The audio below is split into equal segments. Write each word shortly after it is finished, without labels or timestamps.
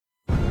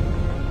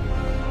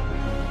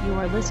You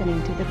are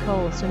listening to the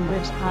Colson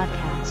Lives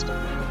podcast.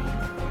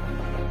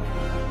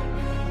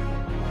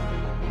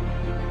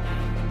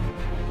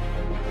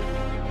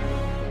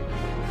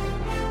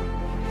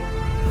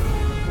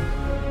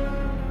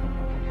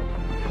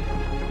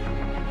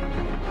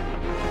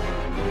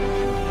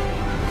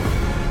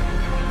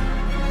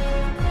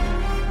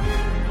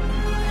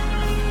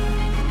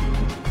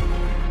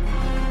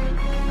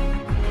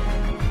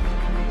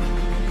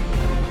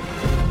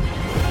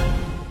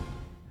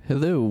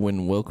 Hello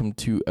and welcome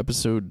to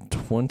episode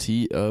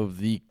 20 of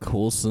the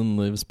Colson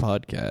Lives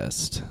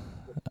podcast.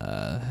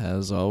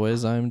 As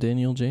always, I'm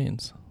Daniel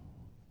James.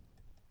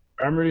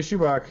 I'm Rudy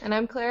Schubach. And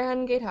I'm Claire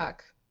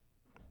Hungathawk.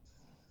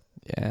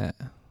 Yeah.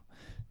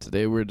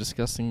 Today we're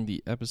discussing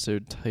the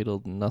episode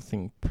titled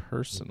Nothing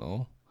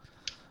Personal,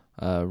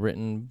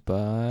 written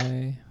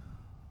by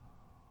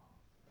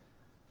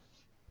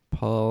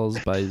Paul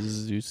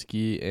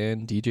Zbyszewski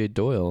and DJ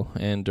Doyle,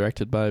 and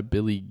directed by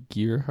Billy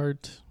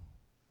Gearhart.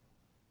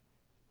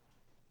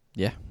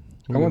 Yeah.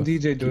 I want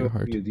DJ Doyle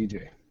to be a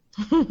DJ.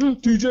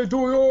 DJ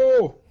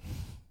Doyle!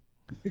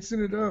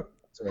 Mixing it up.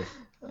 Sorry.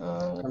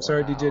 I'm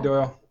sorry, DJ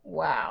Doyle.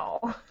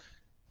 Wow.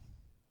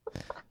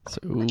 So,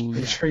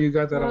 I'm sure you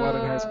got that a lot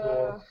in high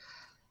school.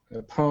 I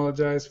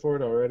apologize for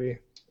it already.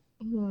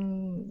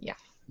 Yeah.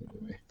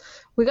 Anyway.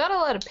 We got a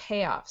lot of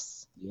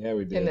payoffs Yeah,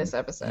 we did. in this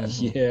episode.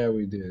 Yeah,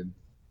 we did.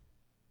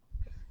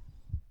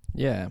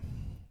 yeah.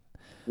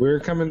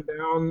 We're coming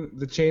down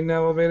the chain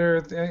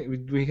elevator.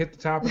 We hit the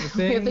top of the We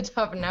thing. hit the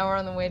top, and now we're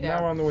on the way down.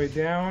 Now we're on the way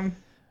down.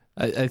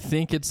 I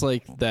think it's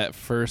like that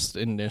first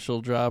initial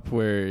drop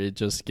where it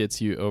just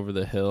gets you over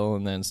the hill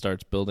and then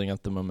starts building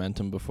up the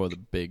momentum before the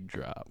big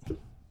drop.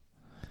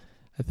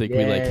 I think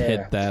we like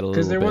hit that a little bit.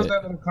 Because there was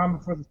that little calm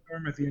before the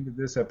storm at the end of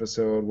this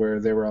episode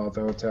where they were all at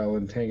the hotel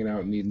and hanging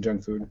out and eating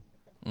junk food.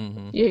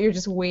 Mm-hmm. Yeah, you're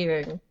just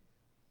waiting.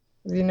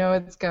 You know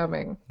it's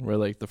coming. Where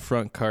like the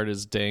front cart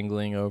is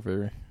dangling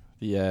over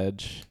the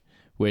edge,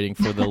 waiting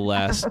for the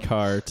last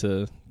car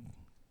to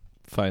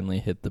finally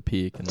hit the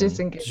peak and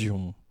Disengage.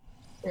 Then,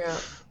 Yeah.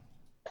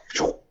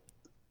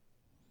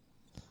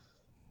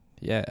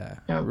 yeah,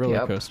 Yep, roller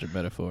yep. coaster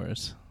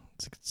metaphors.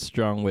 It's a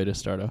strong way to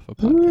start off a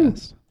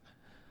podcast.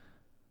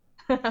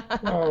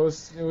 Well,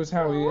 it was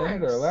how we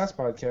ended our Works. last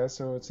podcast,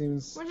 so it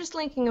seems... We're just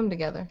linking them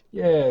together.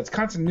 Yeah, it's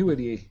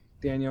continuity,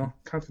 Daniel.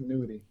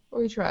 Continuity.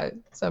 We try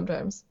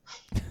sometimes.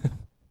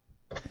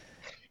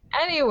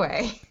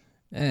 Anyway.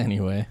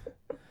 Anyway,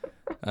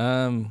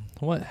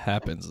 what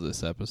happens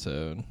this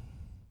episode?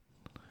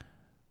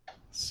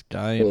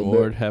 Sky and Little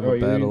Ward bit. have Oh, a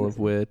you battle mean- of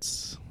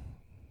wits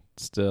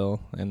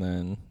still, and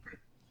then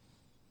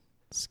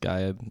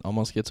Sky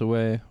almost gets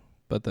away,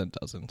 but then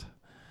doesn't.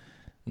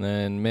 And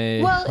then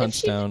May Well, if hunts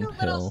she'd down been a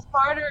little Hill.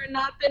 smarter and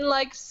not been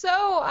like, so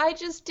I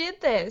just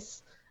did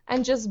this,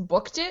 and just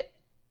booked it,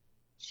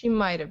 she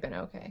might have been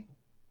okay.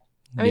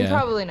 I mean, Yeah.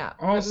 probably not.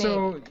 but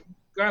Also, maybe. you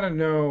gotta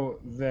know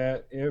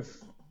that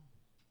if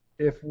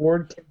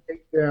Ward can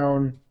take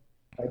down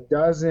a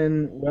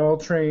dozen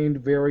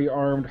well-trained, very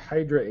armed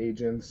Hydra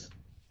agents,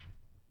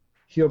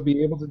 he'll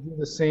be able to do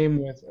the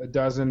same with a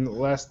dozen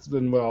less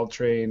than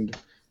well-trained,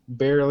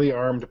 barely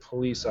armed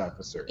police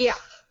officers. Yeah,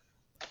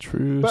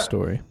 True But-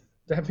 story.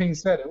 That being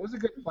said, it was a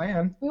good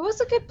plan. it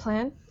was a good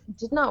plan. It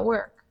did not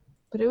work,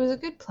 but it was a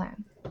good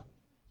plan.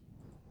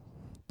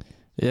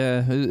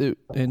 Yeah,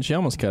 and she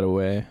almost got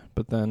away,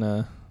 but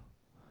then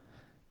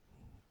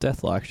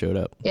Deathlock showed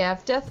up. Yeah,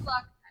 if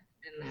Deathlock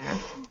had been there.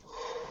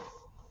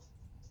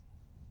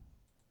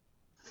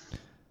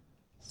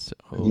 So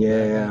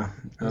Yeah,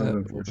 that was that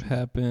unfortunate.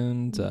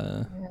 happened.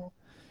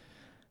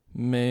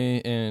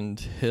 May and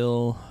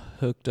Hill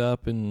hooked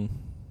up and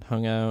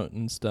hung out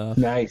and stuff.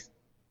 Nice.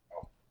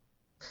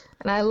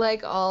 And I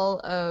like all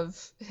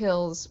of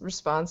Hill's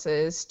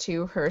responses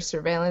to her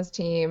surveillance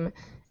team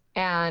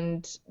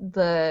and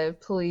the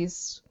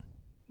police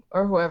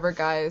or whoever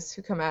guys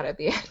who come out at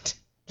the end.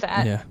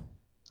 That Yeah.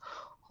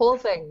 whole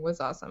thing was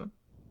awesome.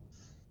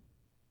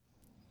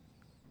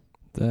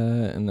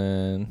 That, and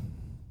then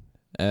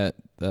at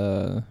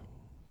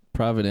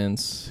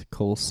Providence,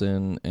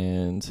 Coulson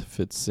and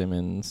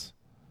Fitzsimmons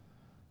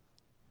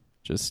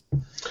just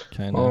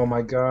kind of Oh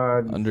my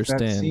God!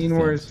 understand that scene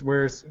things.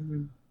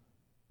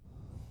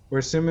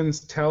 where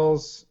Simmons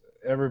tells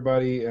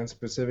everybody, and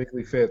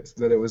specifically Fitz,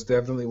 that it was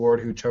definitely Ward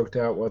who choked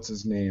out what's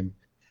his name,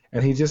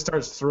 and he just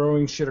starts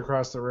throwing shit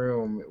across the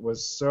room. It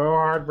was so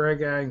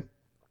heartbreaking,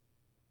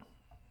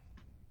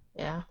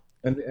 Yeah.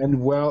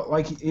 and well,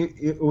 like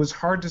it was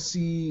hard to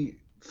see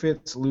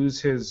Fitz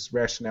lose his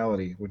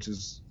rationality, which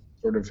is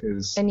sort of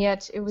his And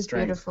yet it was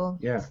strength. beautiful.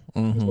 Yeah, it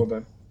was Mhm. well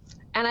done.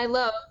 And I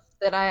love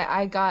that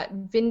I got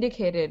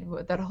vindicated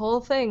with that whole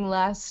thing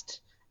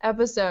last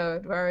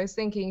episode where I was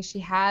thinking she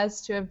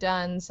has to have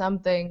done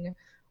something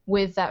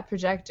with that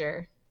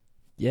projector.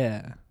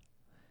 Yeah.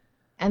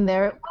 And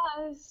there it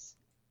was.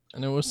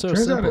 And it was so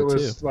Turns out simple it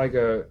was too. like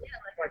a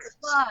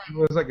Slide. it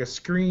was like a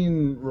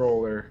screen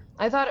roller.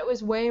 I thought it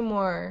was way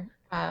more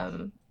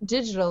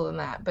digital than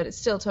that, but it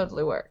still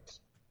totally worked.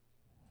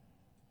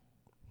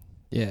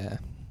 Yeah.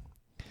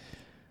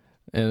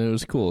 And it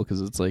was cool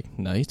because it's like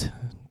night,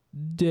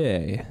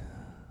 day.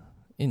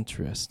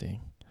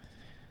 Interesting.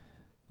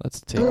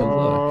 Let's take a look.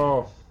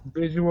 Oh,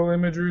 visual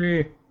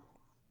imagery.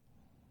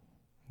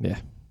 Yeah.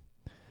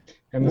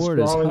 And the Ward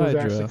is sprawling was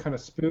Hydra. actually kind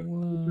of spooky.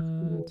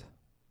 What?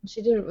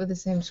 She did it with the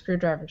same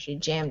screwdriver she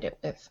jammed it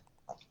with.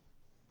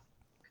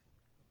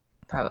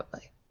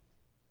 Probably.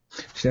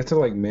 She'd have to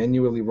like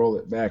manually roll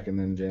it back and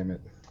then jam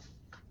it.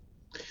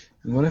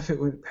 And what if it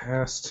went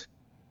past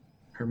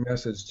her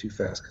message too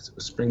fast because it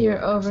was spring? You're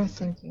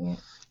overthinking it.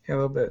 Yeah, a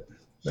little bit.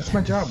 That's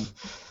my job.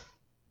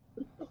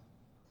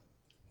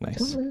 Nice.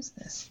 Don't lose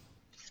this.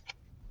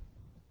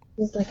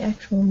 It's like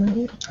actual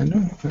money. I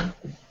know.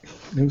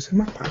 It was in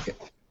my pocket.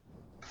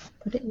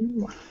 Put it in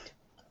your wallet.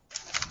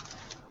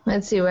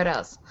 Let's see what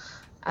else.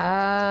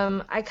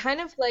 I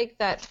kind of like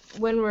that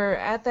when we're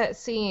at that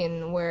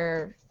scene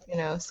where, you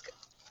know,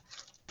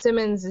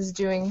 Simmons is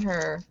doing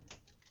her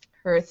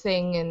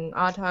thing and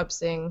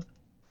autopsying,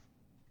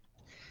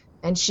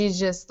 and she's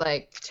just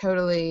like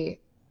totally,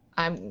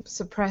 I'm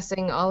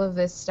suppressing all of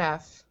this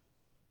stuff.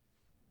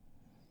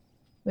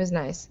 It was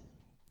nice.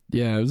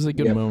 Yeah, it was a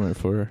good Yep. moment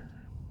for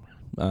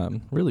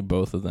really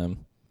both of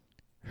them.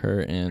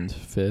 Her and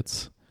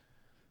Fitz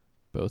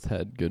both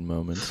had good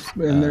moments.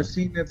 And their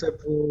scene at the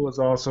pool was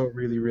also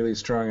really, really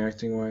strong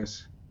acting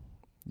wise.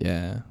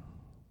 Yeah.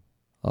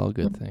 All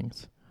good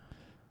things.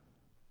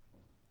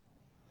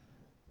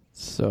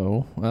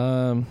 So, I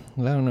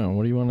don't know.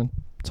 What do you want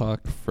to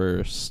talk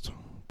first,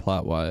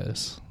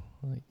 plot-wise?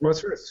 What's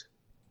first?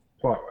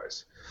 Plot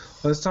wise.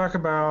 Let's talk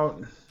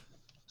about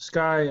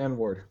Sky and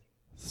Ward.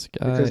 Sky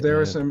Because there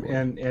was and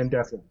some and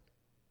Deathloop.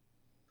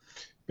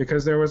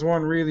 Because there was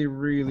one really,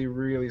 really,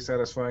 really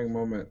satisfying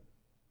moment.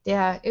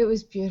 Yeah, it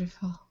was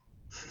beautiful.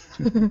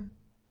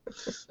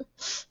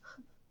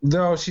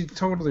 Though she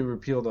totally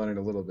repealed on it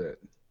a little bit.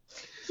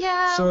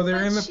 Yeah, So they're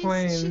but in the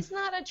plane. She's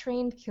not a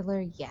trained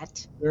killer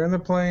yet. They're in the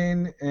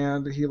plane,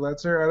 and he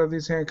lets her out of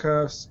these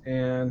handcuffs,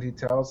 and he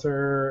tells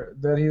her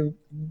that he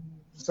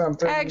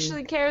something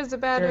Actually cares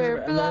about cares her,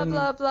 about- and blah, then-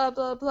 blah, blah,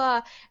 blah,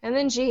 blah. And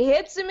then she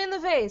hits him in the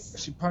face.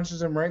 She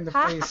punches him right in the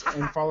face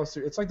and follows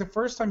through. It's like the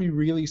first time you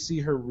really see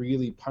her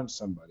really punch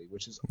somebody,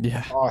 which is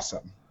Yeah.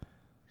 awesome.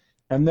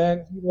 And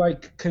then he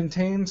like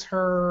contains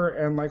her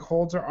and like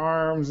holds her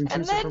arms and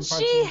And keeps her then from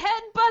she punching.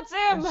 headbutts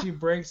And him. she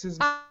breaks his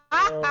nose.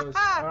 Oh, that was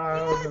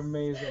Yes.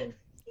 amazing.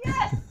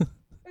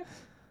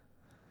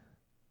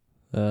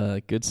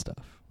 Yes. Good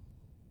stuff.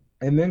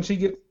 And then she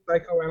gets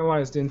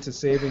psychoanalyzed into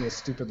saving his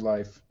stupid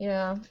life.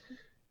 Yeah.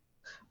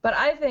 But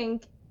I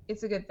think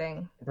it's a good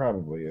thing,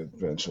 Probably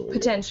eventually.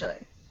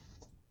 potentially.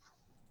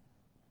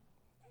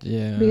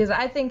 Yeah. Because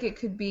I think it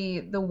could be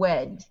the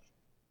wedge.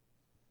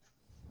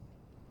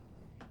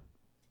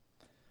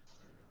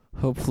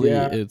 Hopefully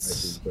Yeah,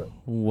 it's I think so.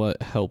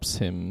 what helps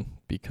him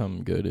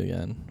become good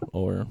again.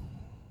 Or,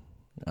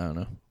 I don't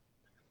know.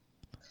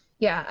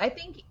 Yeah, I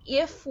think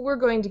if we're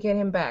going to get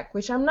him back,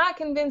 which I'm not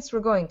convinced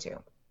we're going to,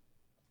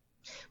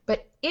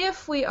 but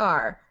if we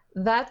are,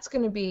 that's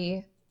going to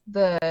be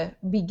the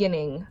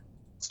beginning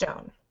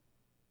stone.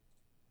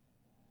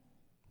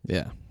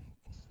 Yeah.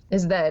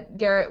 Is that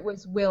Garrett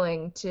was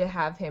willing to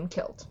have him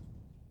killed.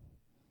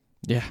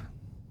 Yeah.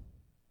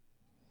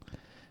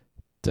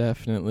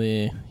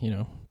 Definitely,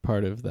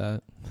 part of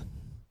that.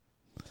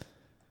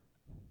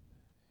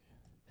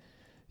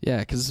 Yeah,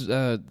 because,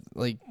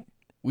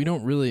 we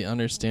don't really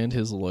understand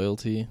his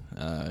loyalty.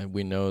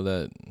 We know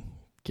that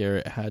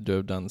Garrett had to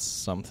have done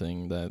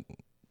something that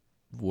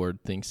Ward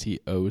thinks he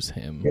owes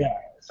him. Yeah.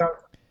 So,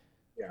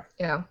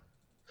 Yeah.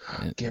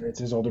 Garrett's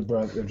his older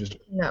brother. Just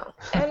No.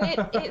 And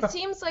it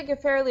seems like a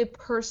fairly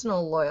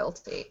personal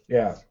loyalty.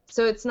 yeah.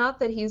 So it's not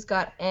that he's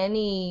got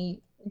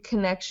any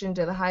connection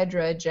to the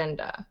Hydra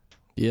agenda.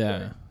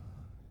 Yeah.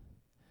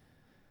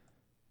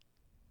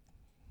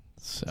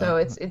 So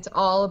it's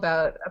all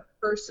about a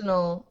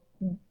personal,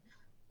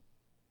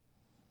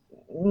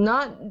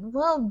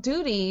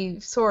 duty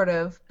sort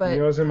of, but He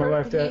owes him a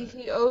life debt.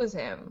 he owes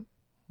him.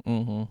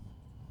 Mm-hmm.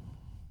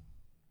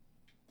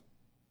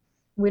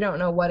 We don't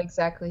know what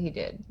exactly he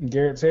did.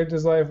 Garrett saved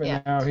his life, and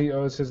Yeah. now he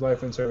owes his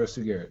life in service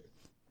to Garrett.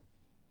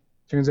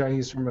 Turns out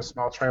he's from a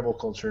small tribal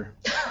culture.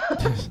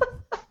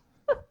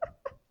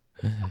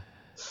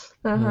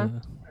 Uh-huh.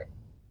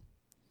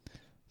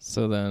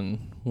 So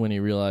then, when he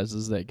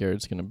realizes that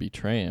Garrett's going to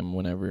betray him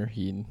whenever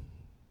he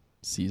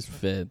sees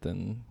fit,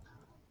 then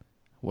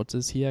what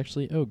does he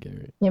actually owe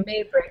Garrett? You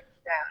may break it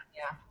down,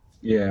 yeah.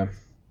 Yeah.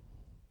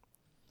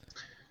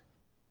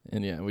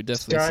 And yeah, we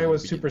definitely Sky see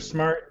was the super beginning-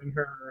 smart in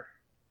her.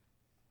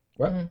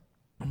 What?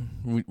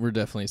 Mhm. We're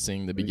definitely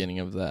seeing the beginning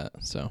of that.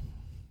 So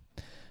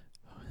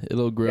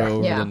it'll grow Yeah.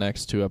 over Yeah. the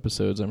next 2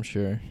 episodes, I'm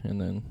sure, and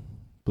then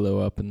blow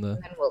up in the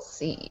And then we'll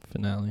see.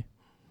 finale.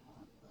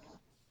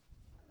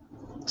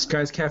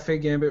 Sky's Cafe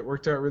Gambit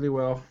worked out really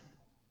well.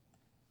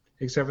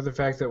 Except for the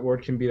fact that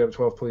Ward can beat up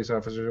 12 police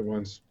officers at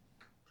once.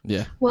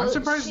 Yeah. Well, I'm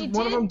surprised she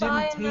one of did them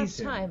buy didn't enough tase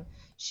him. time.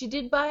 She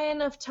did buy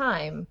enough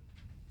time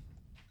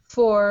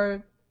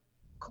for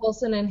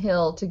Coulson and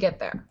Hill to get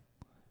there.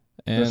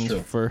 And true.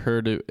 for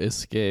her to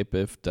escape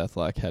if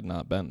Deathlock had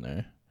not been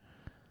there.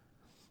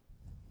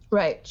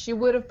 Right. She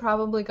would have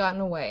probably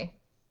gotten away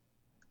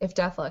if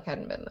Deathlock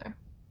hadn't been there.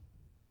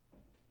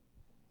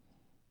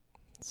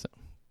 So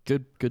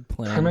good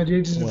plan. I'm at the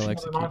agency well of the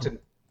executed. mountain.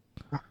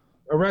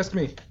 Arrest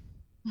me.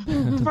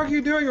 What the fuck are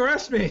you doing?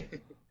 Arrest me.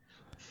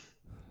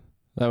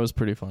 That was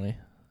pretty funny.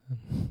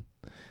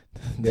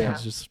 They Yeah.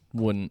 just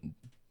wouldn't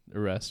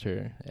arrest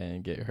her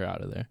and get her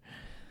out of there.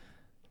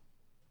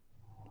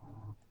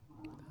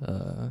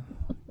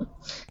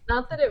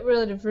 Not that it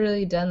would have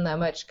really done that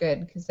much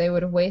good, because they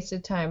would have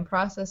wasted time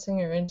processing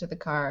her into the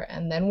car,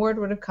 and then Ward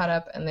would have caught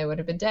up, and they would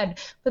have been dead.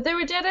 But they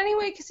were dead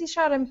anyway because he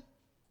shot him.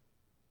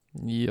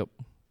 Yep.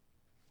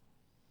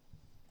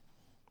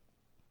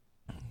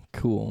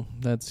 Cool.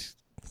 That's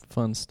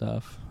fun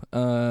stuff.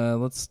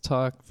 Let's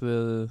talk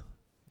the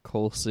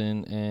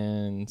Coulson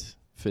and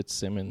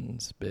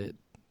Fitzsimmons bit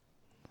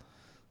a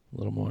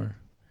little more.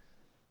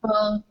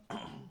 Well,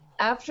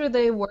 after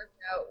they work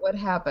out what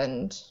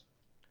happened,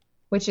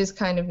 which is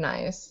kind of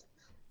nice,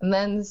 and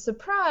then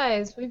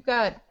surprise, we've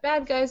got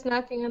bad guys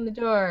knocking on the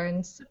door,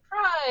 and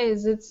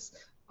surprise, it's,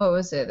 what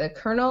was it, the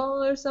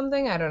colonel or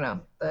something? I don't know.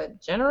 The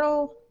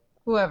general?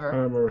 Whoever. I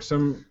don't remember.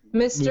 Some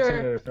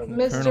lieutenant or something.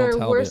 Colonel Mr.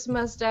 Talbot. Worst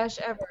Mustache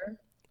Ever.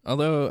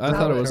 Although I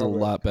thought it was a Talbot.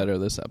 lot better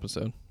this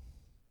episode.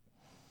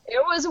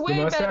 It was The way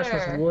mustache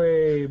better. was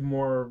way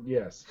more,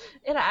 yes.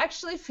 It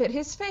actually fit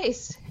his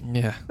face.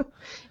 Yeah,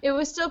 It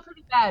was still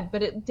pretty bad,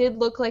 but it did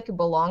look like it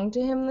belonged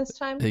to him this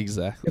time.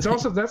 exactly. It's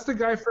also that's the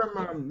guy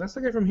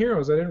from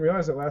Heroes. I didn't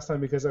realize it last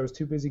time because I was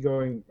too busy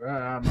going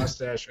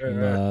mustache. But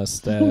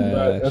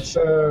Mustache.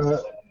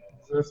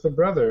 that's the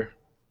brother.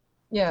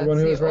 Yeah, The one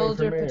it's who was the running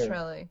for older mayor.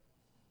 Petrelli.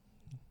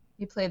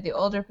 He played the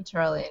older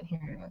Petrelli in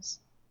Heroes.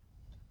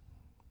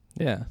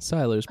 Yeah,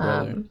 Siler's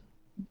brother.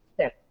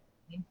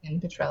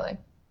 Nathan Petrelli.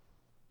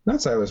 Not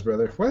Silas'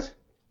 brother. What?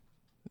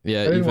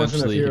 Yeah, didn't watch enough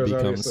eventually he Heroes,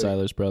 becomes obviously.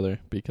 Siler's brother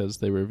because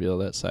they reveal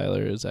that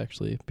Siler is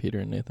actually Peter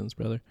and Nathan's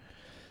brother.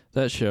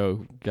 That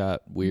show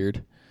got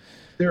weird.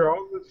 They're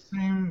all the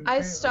same. I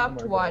oh stopped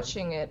my God.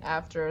 watching it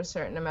after a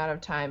certain amount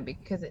of time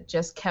because it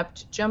just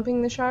kept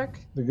jumping the shark.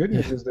 The good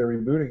news is they're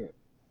rebooting it.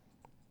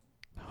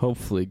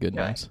 Hopefully, good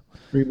Yeah. news.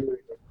 Rebooting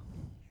it.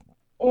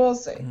 We'll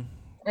see.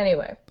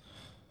 Anyway,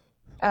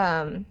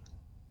 I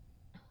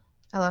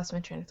lost my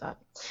train of thought.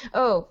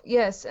 Oh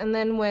yes, and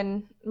then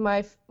when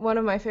one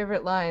of my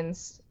favorite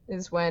lines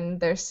is when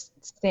they're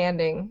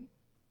standing,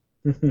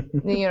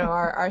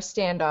 our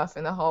standoff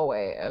in the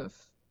hallway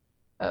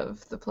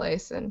of the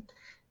place,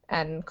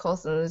 and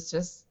Coulson is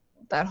just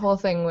that whole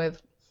thing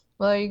with,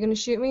 well, are you gonna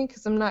shoot me?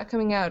 Because I'm not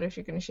coming out if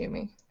you're gonna shoot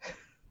me.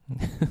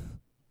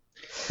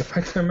 If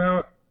I come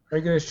out, are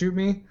you gonna shoot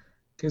me?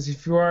 Because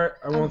if you are,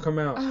 I won't come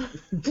out.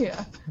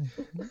 Yeah,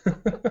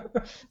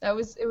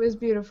 it was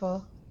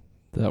beautiful.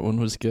 That one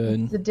was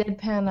good. The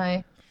deadpan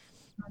I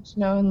much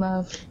know and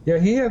love. Yeah,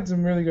 he had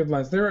some really good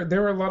lines. There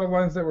were a lot of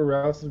lines that were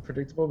relatively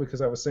predictable because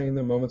I was saying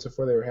them moments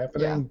before they were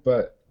happening.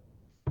 Yeah.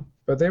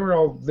 But they were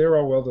all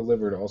well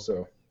delivered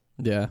also.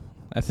 Yeah,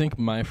 I think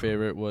my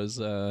favorite was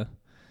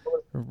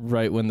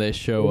right when they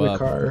show In the up.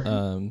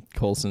 car.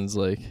 Coulson's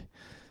like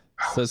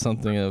says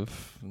something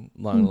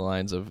along the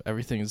lines of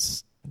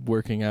everything's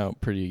working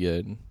out pretty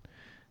good,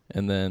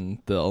 and then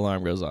the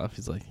alarm goes off.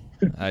 He's like,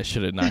 I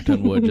should have knocked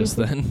on wood just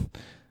then.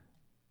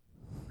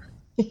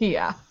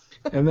 Yeah.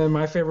 And then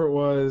my favorite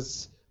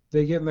was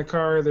they get in the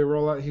car, they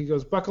roll out. He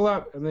goes, "Buckle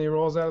up," and then he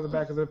rolls out of the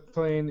back of the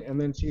plane,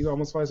 and then she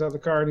almost flies out of the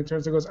car, and he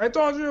turns and goes, "I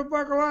told you to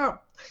buckle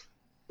up."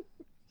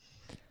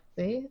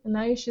 See? And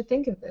now you should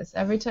think of this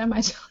every time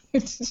I tell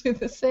you to do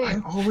the I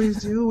same.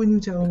 always do when you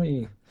tell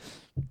me.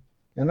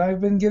 And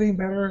I've been getting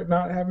better at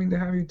not having to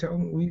have you tell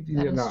me. We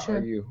That did is not true.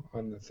 argue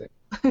on the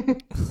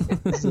thing.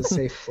 This is a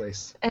safe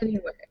place.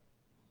 Anyway.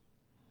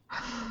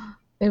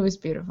 It was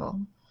beautiful.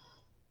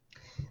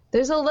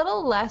 There's a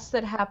little less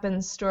that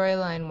happens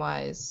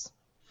storyline-wise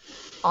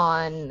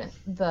on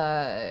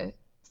the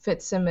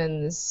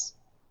Fitzsimmons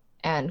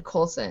and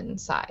Coulson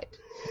side.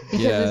 Because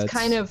Yeah, it's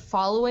kind of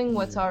following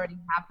what's already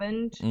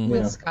happened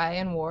with Yeah. Skye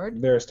and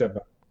Ward. They're a step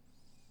up.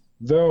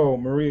 Though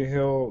Maria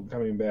Hill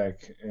coming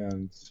back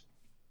and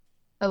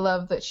I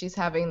love that she's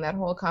having that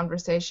whole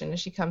conversation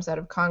as she comes out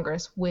of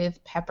Congress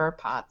with Pepper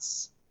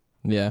Potts.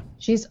 Yeah,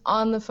 She's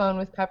on the phone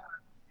with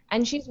Pepper,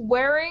 and she's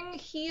wearing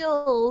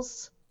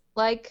heels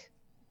like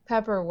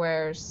Pepper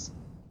wears,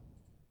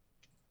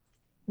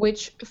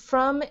 which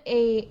from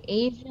a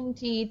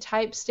agenty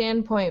type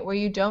standpoint where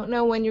you don't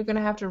know when you're going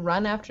to have to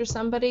run after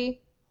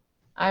somebody,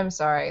 I'm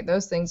sorry,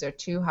 those things are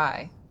too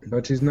high.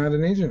 but she's not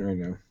an agent right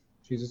now.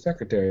 She's a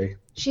secretary.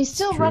 She's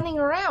still true. running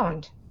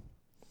around.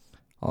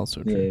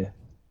 also true.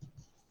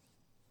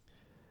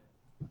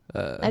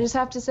 I just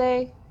have to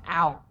say,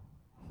 ow.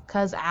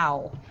 'Cause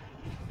ow.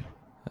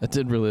 I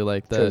did really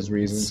like that 'Cause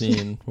reasons.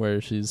 scene where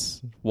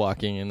she's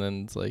walking and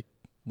then it's like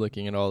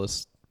looking at all the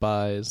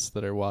spies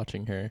that are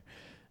watching her,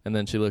 and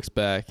then she looks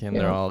back and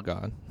they're Yeah. all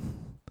gone.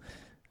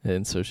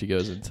 And so she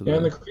goes into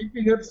And the the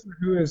creepy hipster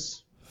who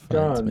is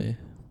finds gone. me.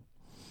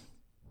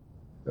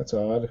 That's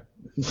odd.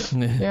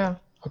 Yeah.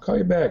 I'll call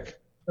you back.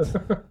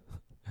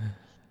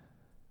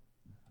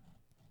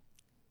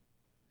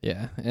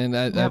 Yeah, and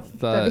I But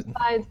thought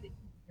besides,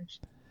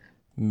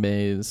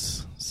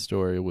 May's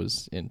story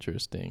was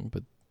interesting,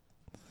 but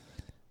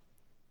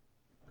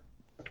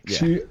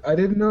I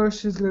didn't know if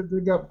she's gonna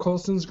dig up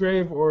Coulson's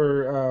grave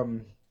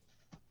or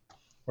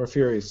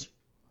Fury's.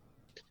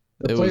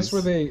 The place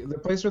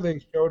where they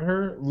showed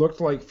her looked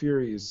like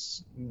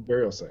Fury's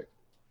burial site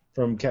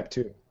from Cap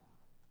 2.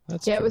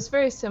 that's yeah, true. it was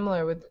very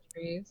similar with the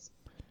trees.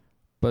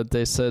 But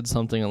they said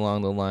something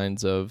along the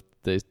lines of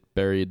they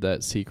buried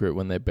that secret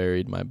when they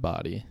buried my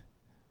body.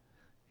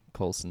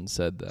 Coulson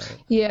said that.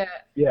 Yeah.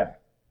 Yeah.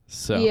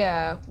 So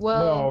Yeah.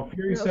 Well, No,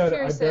 Fury said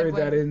I buried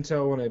when- that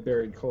intel when I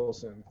buried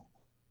Coulson.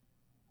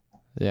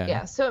 yeah.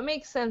 Yeah, so it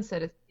makes sense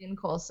that it's in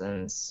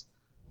Coulson's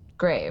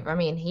grave. I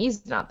mean,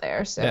 he's not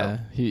there, so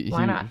Yeah,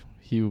 why not?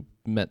 He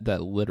meant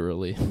that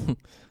literally.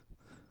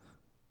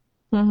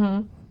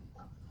 Mm-hmm.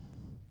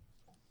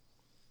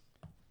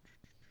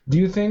 Do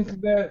you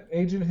think that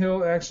Agent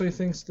Hill actually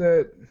thinks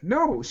that?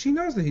 No, she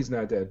knows that he's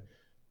not dead.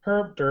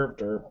 Herp, derp,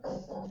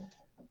 derp.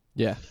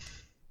 Yeah.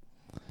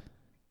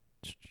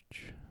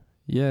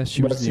 Yeah,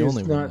 she was But the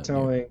only she's one. not that knew.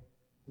 telling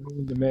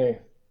Melinda May.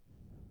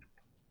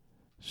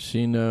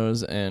 She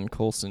knows, and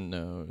Coulson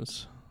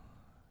knows,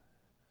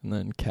 and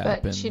then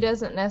Cap. But she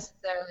doesn't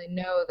necessarily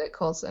know that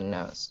Coulson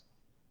knows.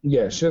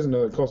 Yeah, she doesn't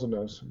know that Coulson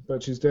knows,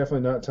 but she's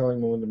definitely not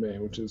telling Melinda May,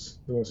 which is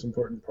the most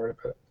important part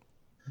of it.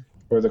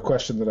 Or the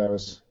question that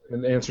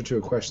an answer to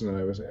a question that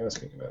I was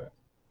asking about it.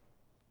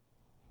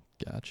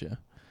 Gotcha.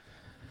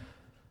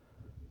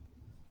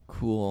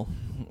 Cool.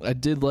 I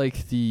did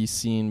like the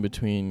scene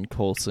between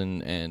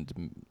Coulson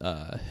and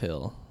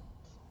Hill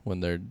when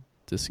they're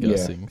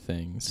discussing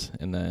things,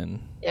 and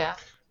then Yeah.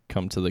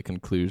 come to the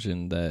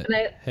conclusion that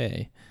And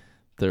hey,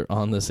 they're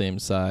on the same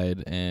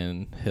side,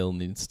 and Hill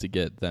needs to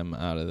get them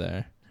out of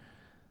there.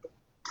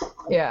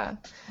 Yeah.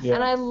 Yeah.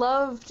 And I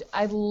loved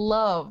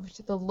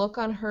the look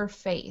on her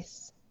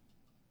face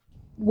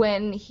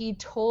when he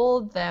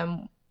told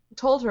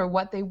her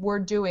what they were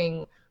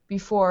doing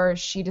before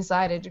she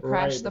decided to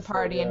crash Right the before,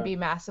 party and yeah. be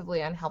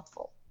massively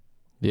unhelpful.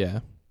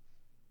 Yeah.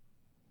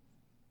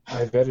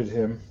 I vetted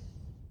him.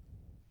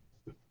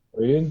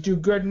 We didn't do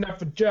good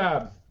enough a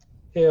job,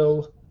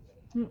 Hill.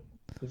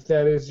 If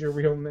that is your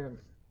real name.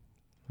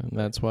 And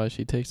that's why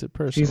she takes it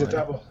personally. She's a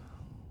double.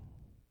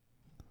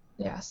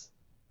 Yes.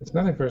 It's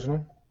nothing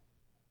personal.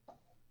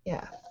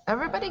 Yeah.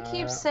 Everybody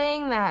keeps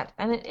saying that,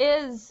 and it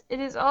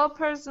is all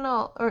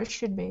personal, or it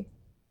should be.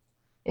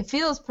 It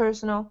feels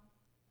personal.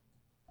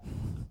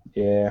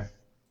 Yeah.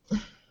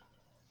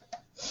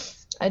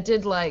 I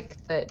did like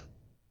that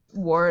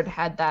Ward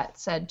had that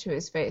said to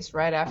his face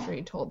right after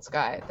he told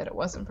Skye that it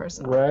wasn't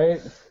personal.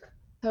 Right?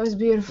 That was It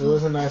beautiful.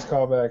 was a nice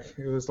callback.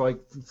 It was like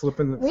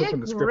flipping We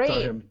had the script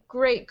on him.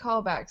 great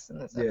callbacks in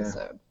this Yeah.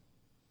 episode.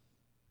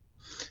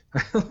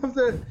 I love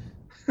that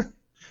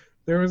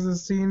there was a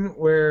scene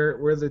where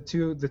the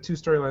two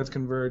storylines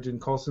converge, and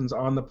Coulson's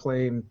on the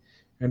plane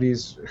and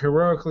he's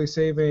heroically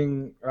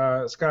saving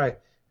Skye.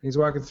 And he's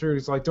walking through.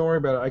 He's like, "Don't worry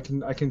about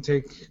it. I can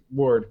take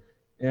Ward."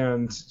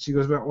 And she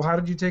goes, "Well, how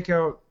did you take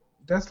out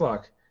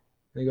Deathlock?"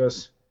 And he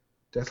goes,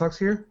 "Deathlock's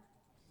here.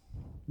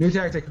 New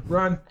tactic.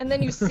 Run." And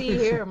then you see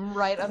him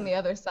right on the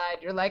other side.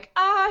 You're like,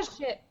 ah,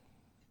 shit.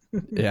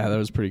 Yeah, that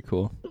was pretty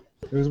cool.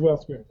 It was well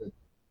scripted.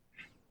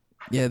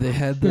 Yeah, they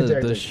had Good the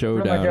tactic.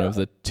 showdown God. of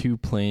the two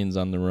planes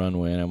on the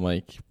runway, and I'm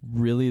like,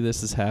 really,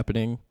 this is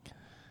happening?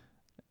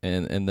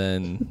 And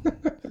then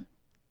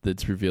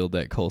it's revealed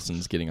that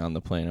Coulson's getting on the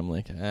plane. I'm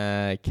like,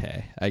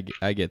 okay,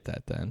 I get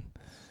that then.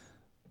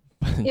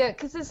 Yeah,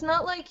 because it's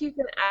not like you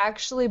can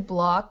actually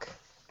block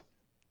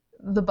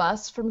the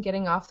bus from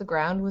getting off the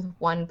ground with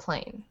one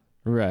plane.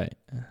 Right.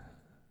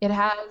 It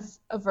has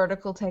a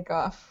vertical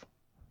takeoff.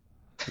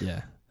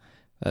 Yeah.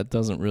 That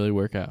doesn't really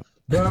work out.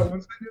 But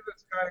once they knew that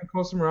Skye and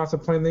Coulson were off the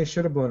plane, they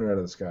should have blown it out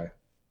of the sky.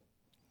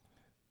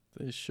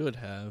 They should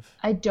have.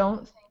 I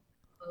don't think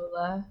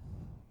Lola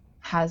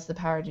has the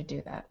power to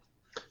do that.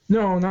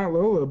 No, not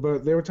Lola,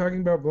 but they were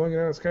talking about blowing it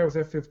out of the sky with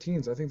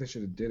F-15s. I think they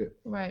should have did it.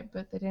 Right,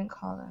 but they didn't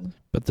call them.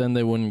 But then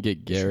they wouldn't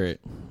get Garrett.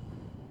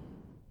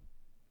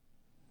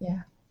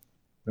 Yeah.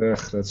 Ugh,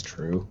 that's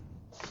true.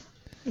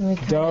 We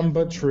kinda- Dumb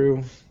but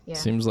true. Yeah.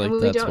 Seems like I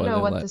mean, that's we don't why know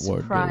they what let the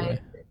Ward get away. surprise.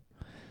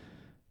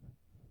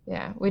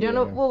 Yeah, we don't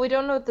know. Yeah. Well, we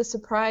don't know what the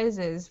surprise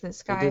is that They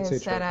Skye did say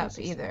has set track up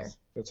resistance. either.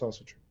 That's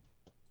also true.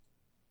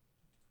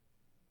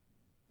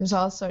 There's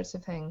all sorts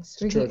of things.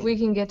 True. We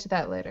can get to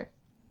that later.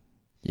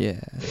 Yeah.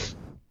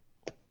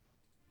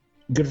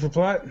 Good for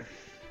plot?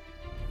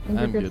 And we're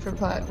I'm good good for for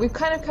plot. We've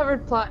kind of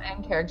covered plot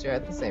and character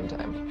at the same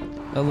time.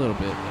 A little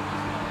bit.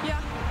 Yeah,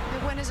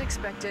 it went as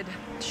expected.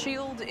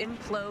 SHIELD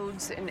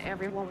implodes and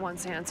everyone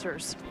wants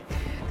answers.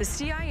 The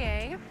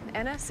CIA,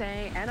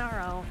 NSA,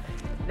 NRO,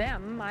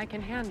 them I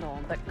can handle.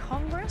 But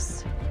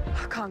Congress?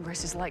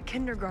 Congress is like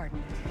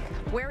kindergarten.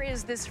 Where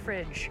is this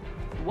fridge?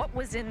 What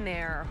was in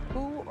there?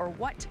 Who or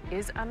what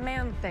is a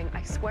man thing?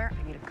 I swear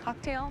I need a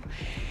cocktail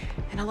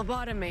and a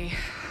lobotomy.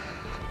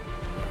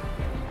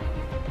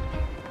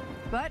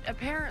 But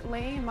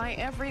apparently, my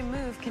every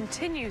move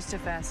continues to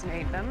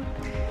fascinate them.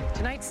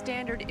 Tonight's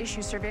standard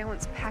issue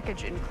surveillance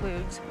package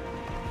includes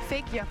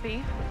fake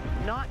yuppie,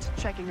 not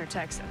checking her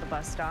texts at the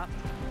bus stop,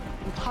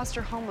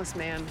 imposter homeless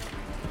man,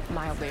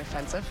 mildly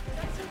offensive.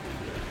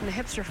 And the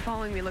hipster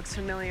following me looks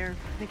familiar.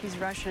 I think he's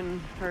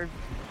Russian or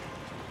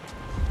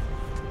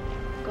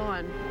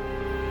gone.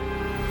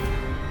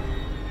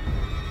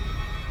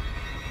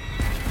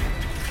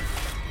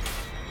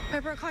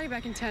 Piper, I'll call you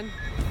back in 10.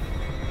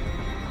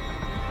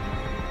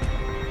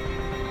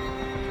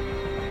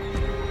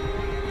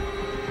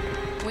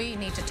 We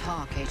need to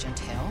talk, Agent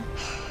Hill.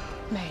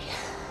 May,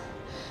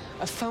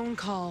 a phone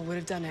call would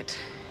have done it.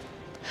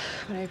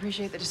 But I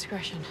appreciate the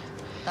discretion.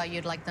 Thought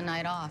you'd like the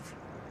night off.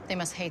 They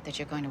must hate that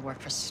you're going to work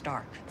for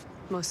Stark.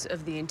 Most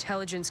of the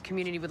intelligence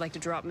community would like to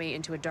drop me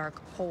into a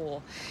dark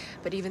hole.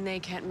 But even they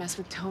can't mess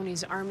with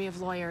Tony's army of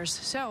lawyers.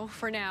 So,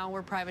 for now,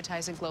 we're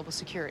privatizing global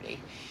security.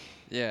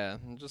 Yeah,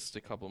 just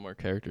a couple more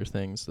character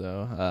things,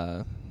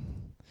 though.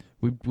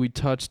 We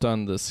touched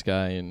on the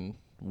Sky and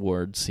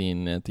Ward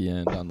scene at the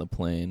end on the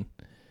plane.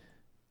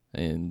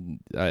 And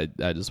I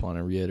just want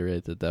to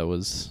reiterate that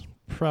was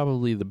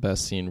probably the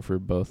best scene for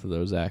both of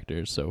those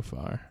actors so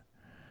far.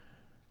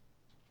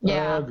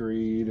 Yeah.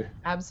 Agreed.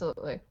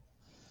 Absolutely.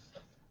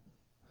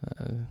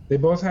 They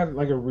both had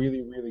like a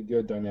really, really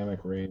good dynamic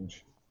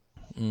range.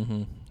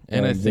 Mm-hmm.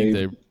 And I think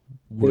they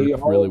work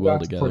really well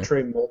together.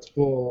 Portray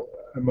multiple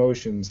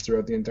emotions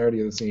throughout the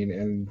entirety of the scene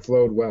and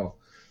flowed well.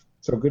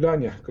 So good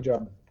on you. Good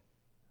job.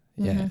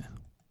 Yeah.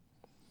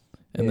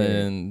 And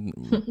then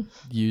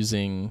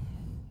using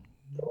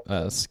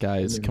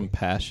Sky's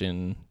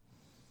compassion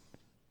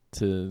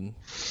to,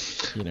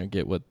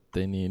 get what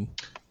they need.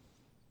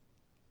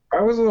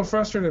 I was a little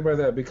frustrated by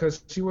that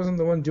because she wasn't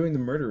the one doing the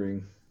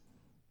murdering.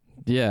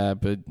 Yeah,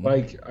 but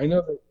I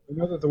know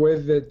that the way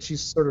that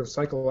she's sort of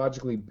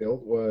psychologically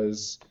built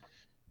was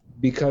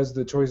because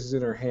the choice is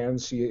in her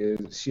hands.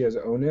 She has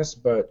onus,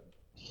 but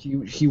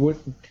he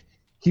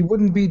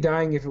wouldn't be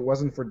dying if it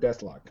wasn't for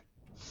Deathlock.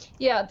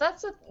 Yeah,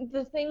 that's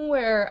the thing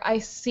where I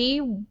see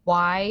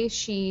why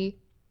she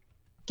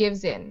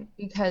gives in,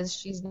 because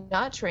she's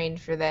not trained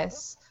for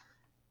this,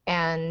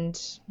 and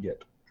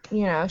yet,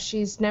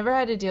 she's never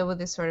had to deal with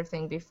this sort of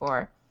thing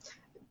before.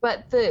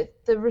 But the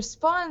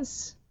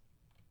response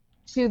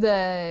to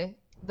the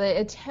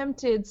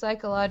attempted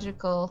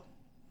psychological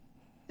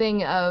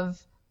thing of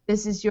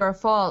this is your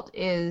fault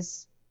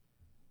is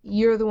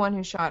you're the one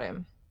who shot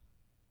him.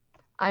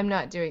 I'm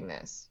not doing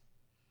this.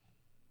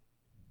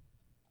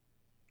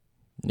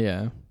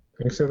 Yeah.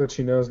 Except that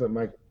she knows that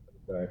Mike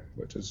will die,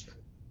 which is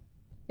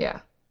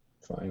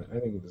fine. I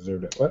think he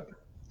deserved it. What?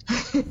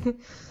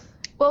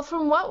 Well,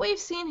 from what we've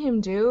seen him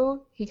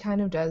do, he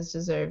kind of does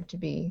deserve to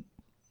be.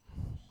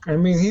 I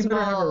mean, he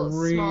better have a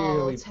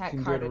really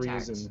good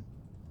reason.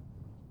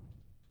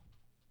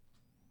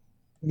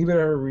 He better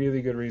have a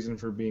really good reason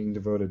for being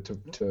devoted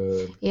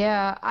to...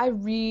 Yeah, I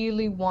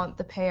really want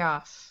the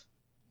payoff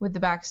with the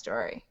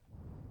backstory.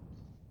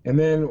 And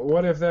then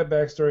what if that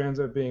backstory ends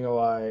up being a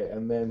lie,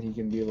 and then he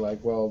can be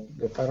like, well,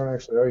 if I don't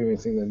actually owe you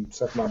anything, then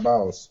suck my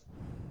balls.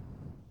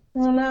 I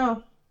don't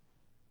know.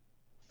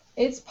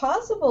 It's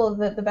possible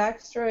that the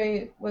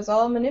backstory was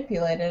all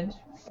manipulated,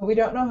 but we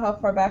don't know how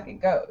far back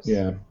it goes.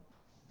 Yeah.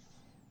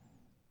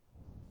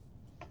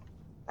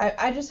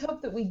 I just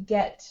hope that we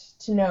get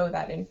to know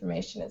that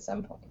information at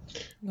some point.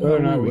 Whether or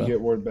not we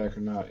get Ward back or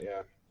not,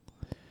 yeah.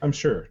 I'm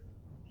sure.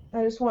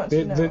 I just want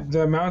to know.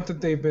 The amount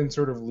that they've been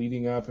sort of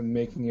leading up and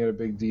making it a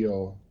big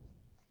deal,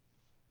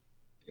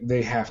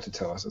 they have to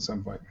tell us at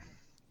some point.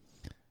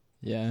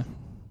 Yeah.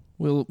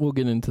 We'll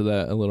get into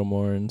that a little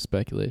more in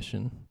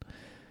speculation.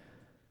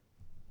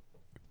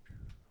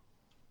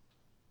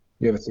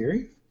 You have a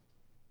theory?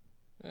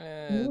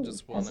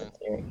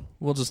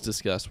 We'll just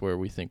discuss where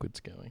we think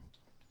it's going.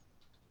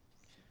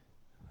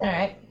 All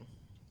right.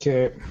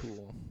 Okay.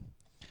 Cool.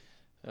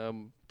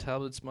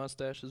 Talbot's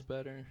mustache is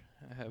better.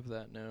 I have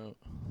that note.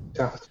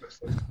 Talbot's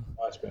mustache is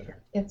much better.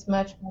 It's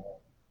much better.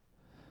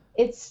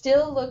 It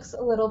still looks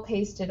a little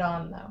pasted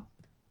on, though.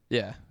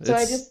 Yeah. So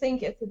I just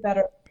think it's a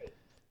better...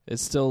 It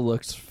still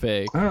looks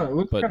fake,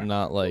 but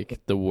not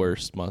like the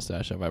worst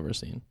mustache I've ever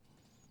seen.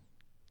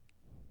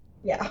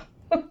 Yeah.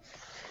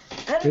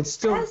 And it's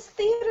still, as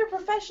theater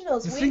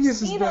professionals, we've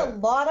seen a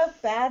lot of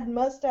bad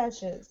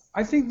mustaches.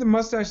 I think the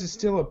mustache is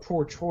still a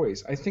poor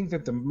choice. I think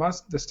that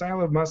the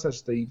style of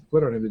mustache they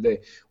put on him today,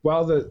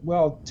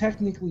 while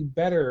technically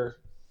better,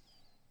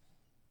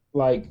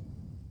 like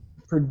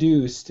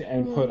produced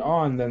and put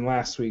on than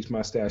last week's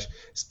mustache,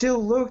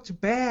 still looked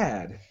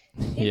bad.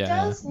 It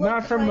does look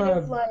not from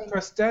a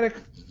prosthetic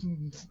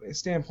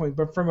standpoint,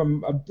 but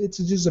from it's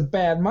just a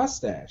bad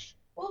mustache.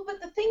 Well,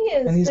 but the thing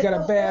is, and he's got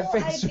a bad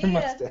face for a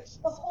mustache.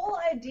 The whole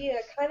idea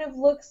kind of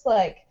looks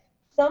like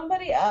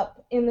somebody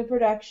up in the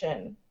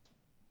production,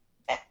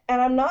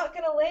 and I'm not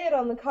going to lay it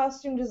on the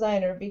costume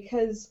designer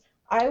because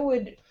I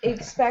would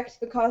expect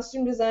the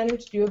costume designer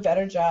to do a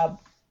better job.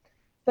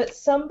 But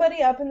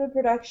somebody up in the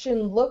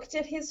production looked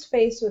at his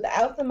face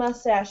without the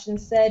mustache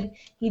and said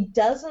he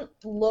doesn't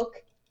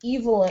look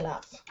evil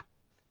enough.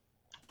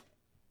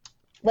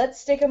 Let's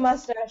stick a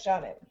mustache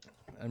on him.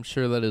 I'm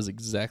sure that is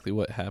exactly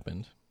what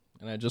happened.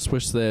 And I just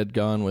wish they had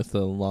gone with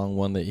the long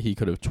one that he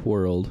could have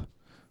twirled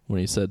when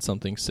he said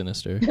something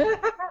sinister.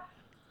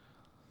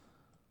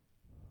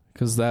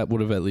 Because that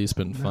would have at least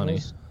been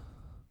funny.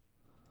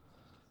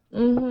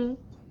 Mm-hmm.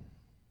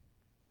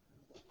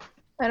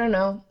 I don't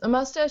know. A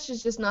mustache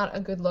is just not a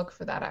good look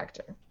for that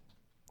actor.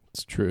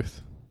 It's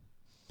truth.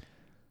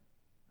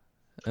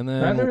 And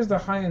then Neither is the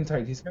high and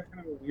tight. He's got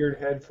kind of a weird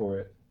head for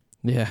it.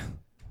 yeah.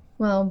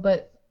 Well,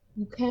 but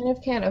you kind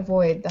of can't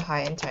avoid the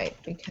high and tight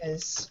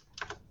because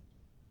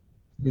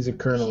He's a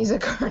colonel. he's a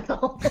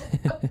colonel.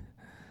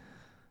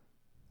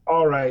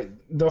 All right.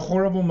 The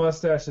horrible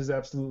mustache is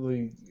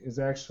actually Is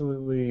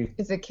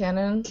it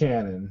canon?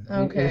 canon.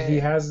 Okay. He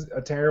has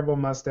a terrible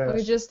mustache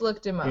We just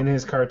looked him up. in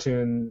his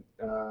cartoon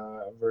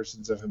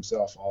versions of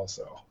himself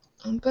also.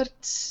 But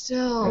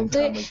still, And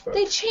they comic books.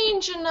 they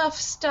change enough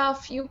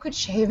stuff. You could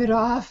shave it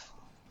off.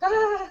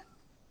 Ah.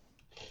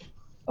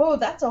 Oh,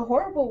 that's a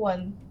horrible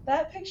one.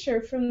 That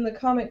picture from the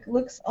comic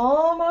looks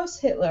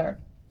almost Hitler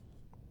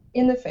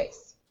in the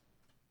face.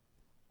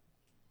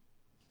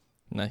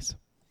 Nice.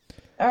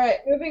 All right,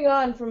 moving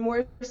on from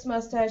worst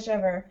mustache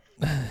ever.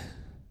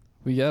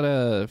 We got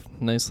a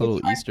nice little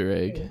Easter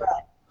egg.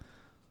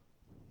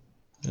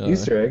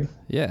 Easter egg.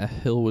 Yeah,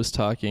 Hill was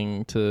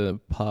talking to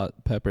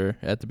Pepper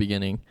at the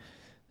beginning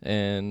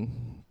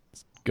and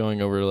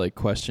going over like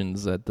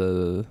questions that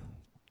the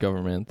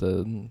government,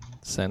 the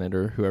Senate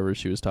or whoever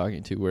she was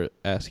talking to were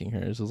asking her.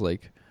 It was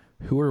like,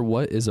 who or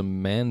what is a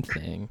man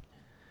thing?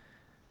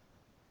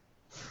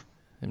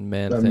 And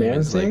man A thing man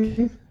is like,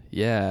 thing?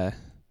 yeah,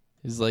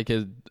 he's like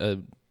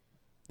the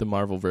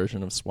Marvel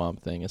version of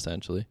Swamp Thing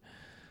essentially.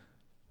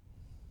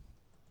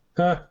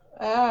 Huh.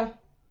 Ah,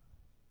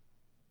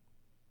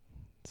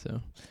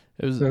 So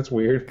it was That's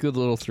weird. good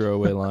little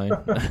throwaway line.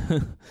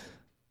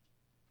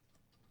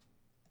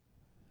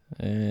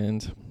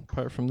 And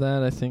apart from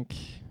that, I think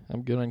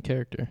I'm good on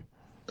character.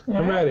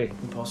 I'm ready.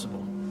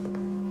 Impossible.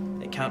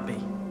 It can't be.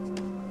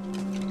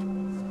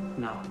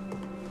 No.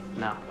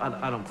 No,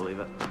 I don't believe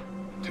it.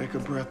 Take a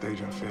breath,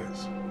 Agent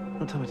Fitz.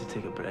 Don't tell me to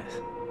take a breath.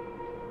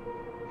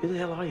 Who the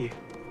hell are you?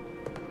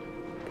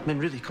 I mean,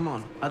 really, come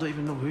on. I don't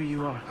even know who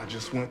you are. I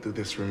just went through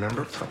this, remember?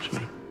 Don't touch me.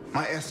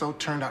 My SO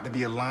turned out to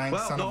be a lying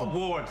Well, son not of a...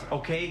 Ward,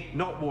 okay?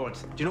 Not Ward.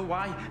 Do you know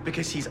why?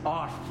 Because he's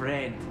our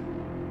friend.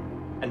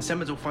 And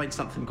Simmons will find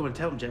something. Go and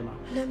tell him, Gemma.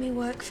 Let me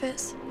work,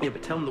 Fitz. Yeah,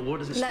 but tell him the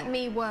Ward isn't... Let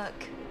me work.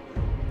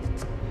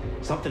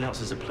 Something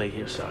else is at play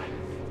here, sir.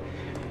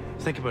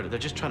 Think about it. They're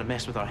just trying to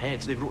mess with our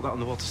heads. They wrote that on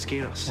the wall to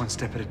scare us. One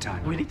step at a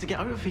time. We need to get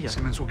out of here.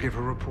 Simmons will give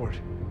a report.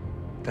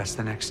 That's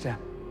the next step.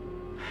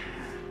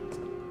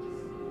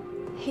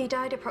 He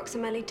died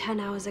approximately 10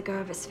 hours ago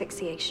of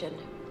asphyxiation,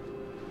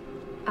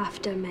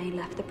 after May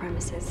left the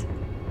premises.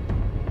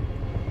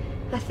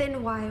 A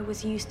thin wire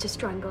was used to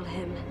strangle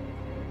him.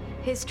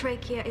 His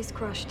trachea is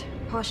crushed,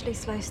 partially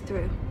sliced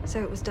through,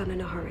 so it was done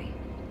in a hurry.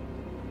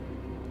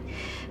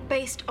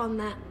 Based on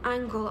the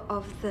angle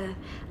of the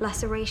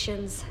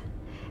lacerations,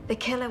 the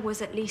killer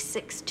was at least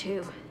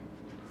 6'2",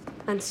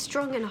 and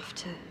strong enough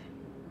to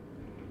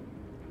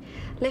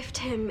lift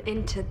him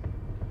into...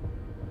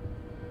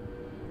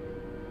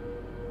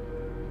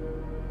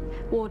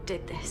 Ward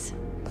did this.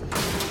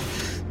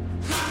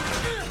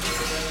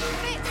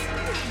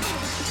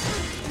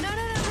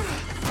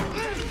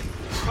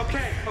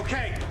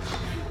 Okay.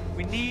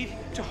 We need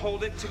to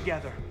hold it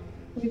together.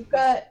 we've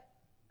got,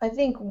 I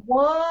think,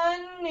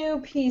 one new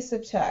piece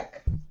of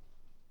tech.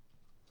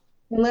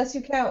 Unless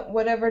you count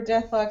whatever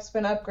Deathlock's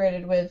been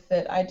upgraded with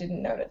that I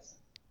didn't notice.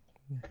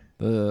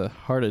 The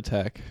heart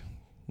attack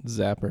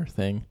zapper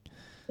thing.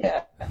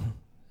 Yeah. Heart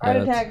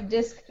that's- attack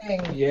disc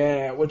thing.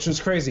 Yeah, which was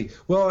crazy.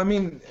 Well, I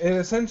mean,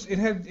 it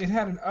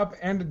had an up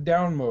and a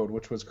down mode,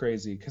 which was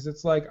crazy because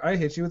it's like I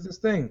hit you with this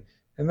thing,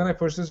 and then I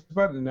push this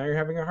button, and now you're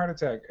having a heart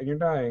attack and you're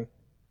dying,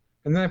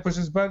 and then I push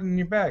this button and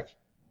you're back,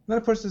 and then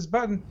I push this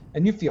button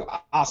and you feel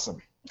awesome.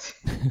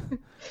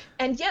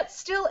 And yet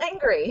still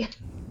angry.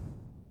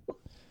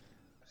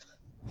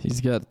 He's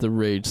got the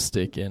rage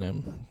stick in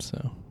him,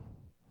 so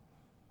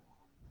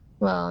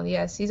Well,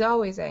 yes, he's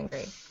always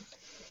angry.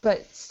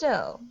 But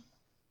still.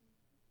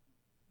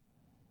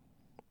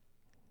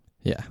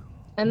 yeah.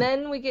 And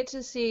then we get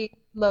to see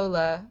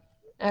Lola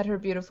at her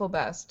beautiful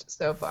best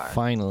so far.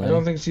 Finally. I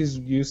don't think she's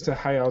used to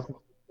high altitude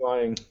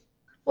flying.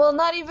 Well,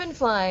 not even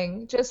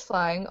flying, just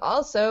flying.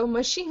 Also,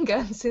 machine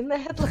guns in the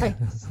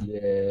headlights.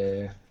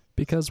 Yeah.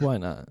 Because why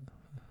not?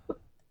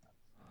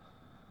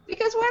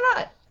 Because why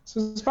not? It's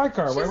a spy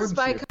car. She's Why a wouldn't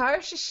spy she?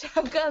 car. She should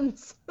have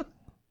guns.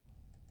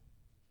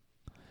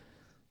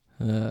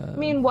 I Uh,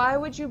 mean, why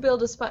would you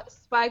build a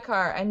spy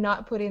car and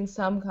not put in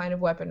some kind of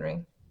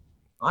weaponry?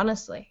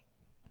 Honestly.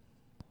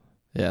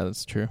 yeah,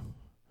 that's true.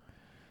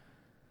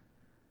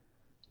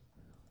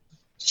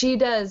 She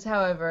does,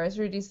 however, as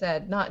Rudy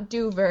said, not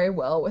do very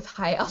well with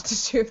high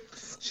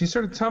altitudes. She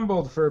sort of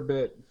tumbled for a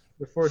bit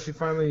before she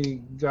finally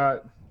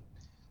got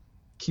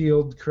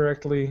keeled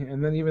correctly,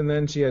 and then even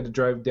then she had to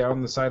drive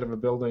down the side of a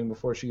building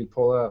before she could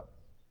pull up.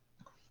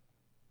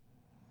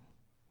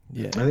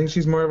 Yeah. I think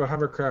she's more of a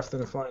hovercraft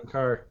than a flying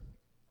car.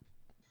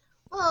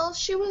 Well,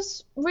 she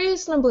was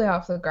reasonably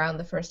off the ground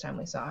the first time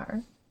we saw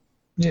her.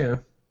 Yeah.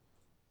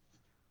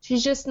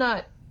 She's just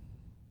not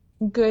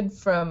good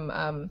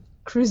from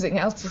cruising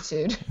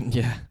altitude.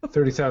 Yeah.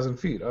 30,000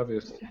 feet,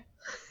 obviously.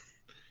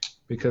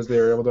 Because they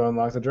were able to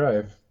unlock the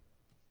drive.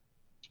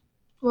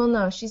 Well,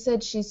 no,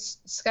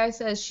 Sky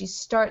says she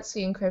starts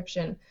the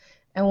encryption,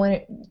 and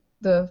when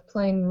the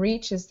plane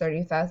reaches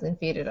 30,000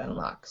 feet, it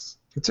unlocks.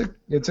 It's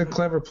a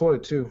clever ploy,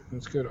 too.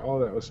 It's good. All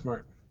that was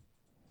smart.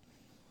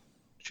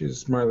 She's a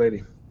smart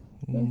lady.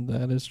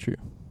 That is true.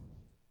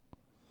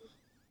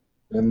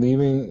 And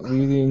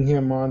leading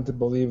him on to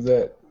believe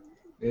that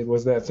it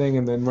was that thing,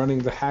 and then running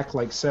the hack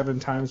like 7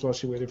 times while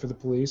she waited for the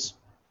police.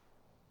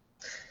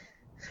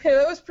 Hey,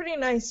 that was pretty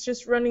nice,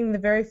 just running the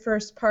very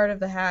first part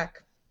of the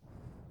hack.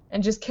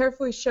 And just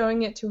carefully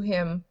showing it to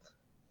him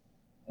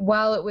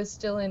while it was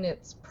still in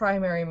its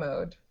primary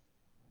mode.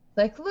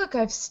 Like, look,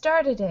 I've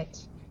started it.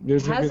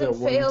 There's It hasn't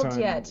failed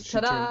yet.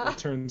 Ta-da! It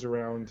turns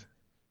around,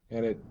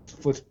 and it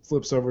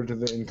flips over to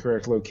the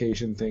incorrect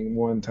location thing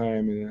one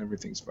time, and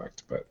everything's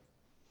fucked. But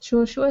she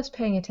was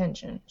paying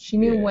attention. She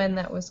knew when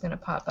that was going to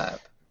pop up.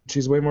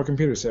 She's way more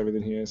computer savvy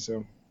than he is,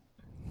 so...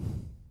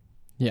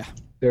 Yeah.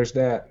 There's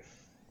that.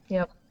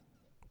 Yep.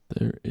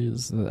 There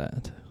is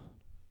that.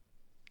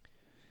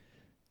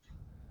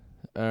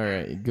 All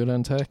right, good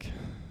on tech?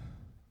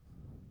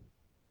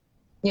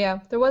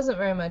 Yeah, there wasn't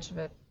very much of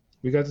it.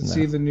 We got to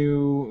see the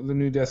new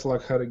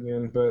Deathlock HUD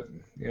again, but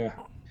yeah.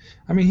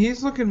 I mean,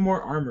 he's looking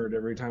more armored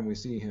every time we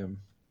see him.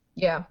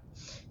 Yeah.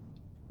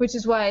 Which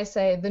is why I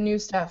say the new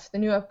stuff, the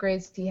new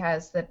upgrades he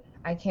has, that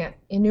I can't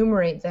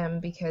enumerate them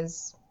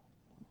because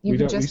you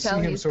can just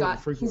tell he's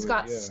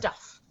got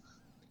stuff.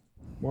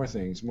 More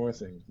things, more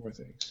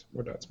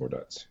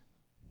dots.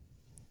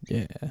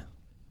 Yeah.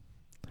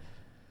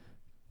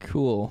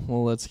 Cool.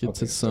 Well, let's get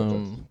to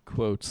some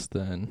quotes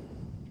then.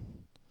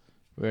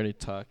 We already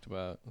talked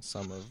about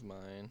some of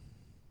mine.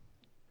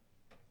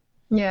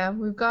 Yeah,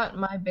 we've got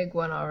my big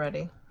one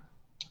already.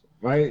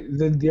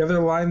 The other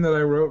line that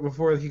I wrote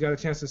before he got a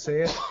chance to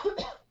say it,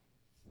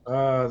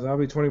 that'll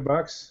be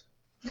 $20.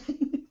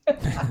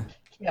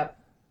 Yep.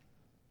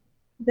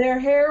 Their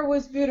hair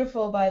was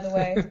beautiful, by the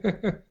way,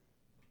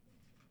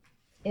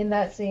 in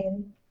that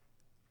scene.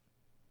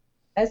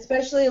 I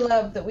especially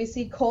love that we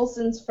see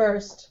Coulson's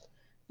first.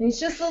 He's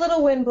just a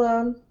little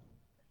windblown,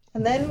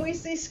 and then we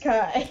see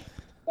Sky.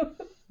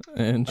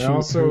 And I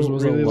also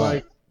really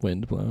like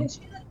windblown. And she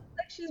looks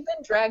like she's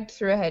been dragged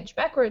through a hedge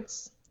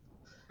backwards.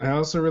 I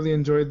also really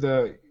enjoyed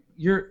the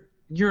you're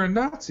a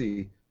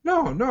Nazi.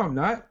 No, I'm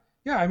not.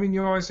 Yeah, I mean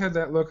you always had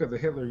that look of the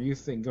Hitler Youth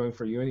thing going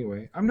for you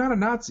anyway. I'm not a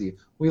Nazi.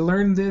 We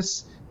learned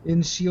this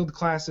in SHIELD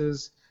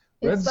classes.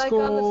 Red It's like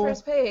Skull on the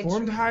first page.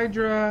 formed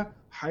Hydra.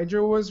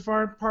 Hydra was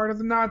part of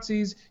the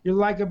Nazis. You're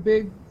like a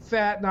big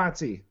fat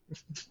Nazi.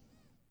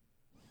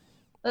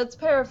 That's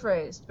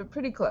paraphrased, but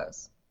pretty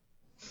close.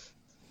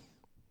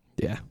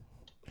 Yeah.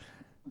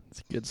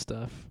 It's good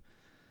stuff.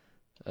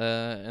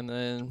 And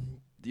then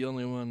the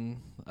only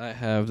one I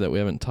have that we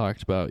haven't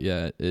talked about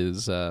yet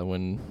is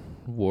when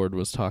Ward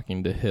was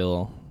talking to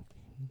Hill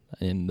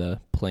in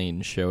the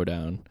plane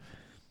showdown.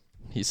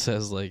 He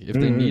says, like, if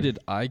they needed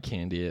eye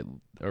candy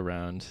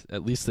around,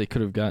 at least they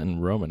could have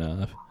gotten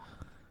Romanov.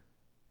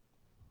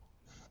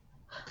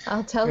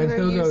 I'll tell And her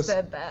Hill you goes,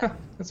 said that.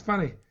 That's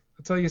funny.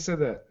 I'll tell you said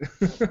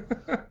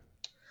that.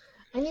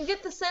 And you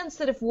get the sense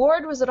that if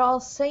Ward was at all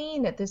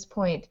sane at this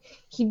point,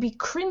 he'd be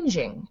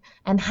cringing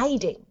and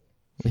hiding.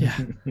 Yeah.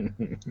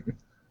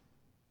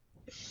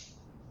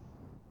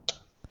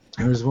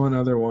 There's one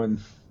other one.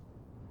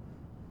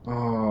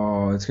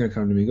 Oh, it's going to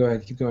come to me. Go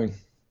ahead. Keep going.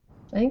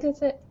 I think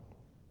that's it.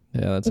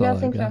 Yeah, that's You all gotta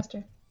I think got.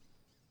 faster.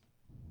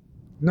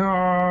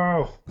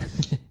 No!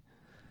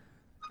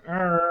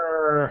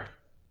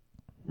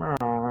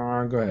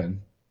 Go ahead.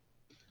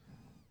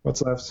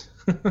 What's left?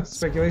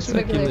 Speculation?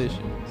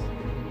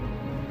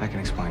 I can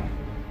explain.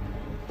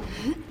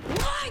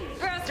 Lying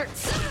bastard!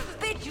 Son of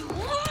a bitch, you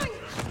lying!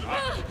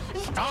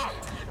 Stop!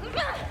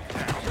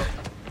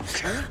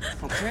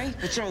 Okay?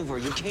 It's over.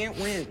 You can't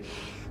win.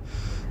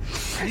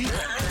 Ready?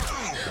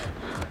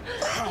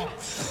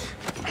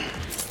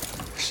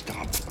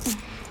 Stop.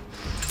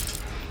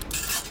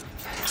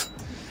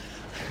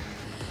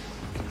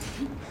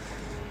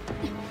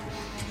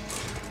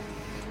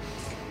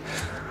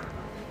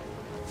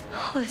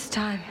 All this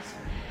time,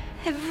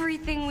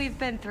 everything we've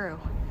been through.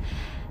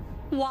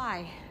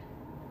 Why?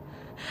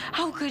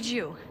 How could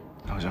you?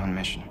 I was on a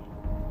mission.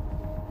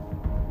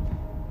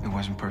 It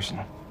wasn't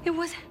personal. It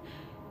was...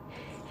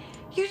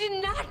 You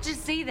did not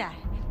just say that.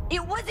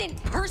 It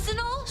wasn't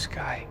personal?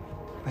 Sky,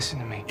 listen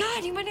to me.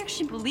 God, you might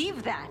actually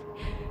believe that.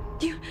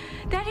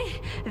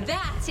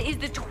 That is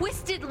the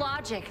twisted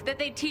logic that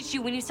they teach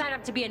you when you sign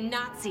up to be a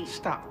Nazi.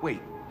 Stop.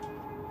 Wait.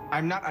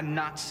 I'm not a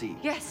Nazi.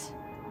 Yes,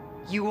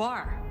 you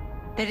are.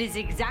 That is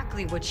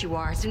exactly what you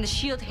are. It's in the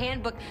S.H.I.E.L.D.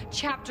 Handbook,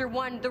 Chapter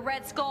 1, the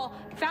Red Skull,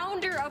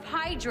 founder of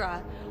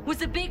Hydra,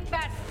 was a big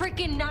fat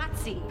frickin'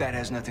 Nazi. That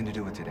has nothing to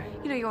do with today.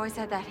 You know, you always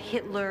had that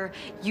Hitler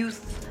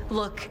youth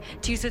look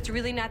to you, so it's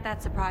really not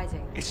that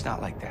surprising. It's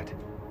not like that.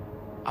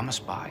 I'm a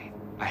spy.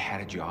 I had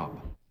a job.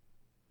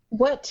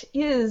 What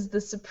is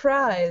the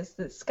surprise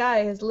that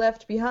Skye has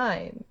left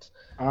behind?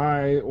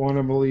 I want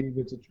to believe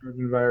it's a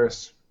Trojan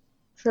virus.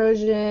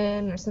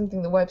 Trojan or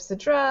something that wipes the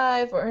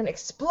drive or an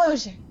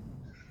explosion.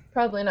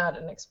 Probably not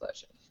an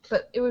explosion,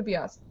 but it would be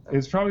awesome.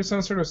 It's probably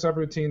some sort of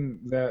subroutine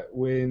that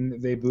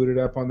when they boot it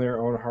up on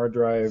their own hard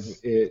drive,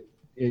 it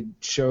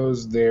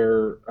shows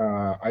their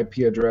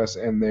IP address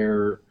and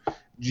their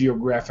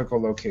geographical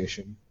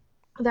location.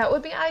 That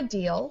would be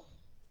ideal.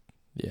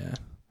 Yeah.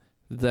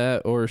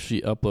 That, or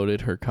she uploaded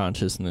her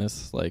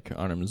consciousness like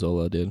Arnim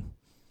Zola did.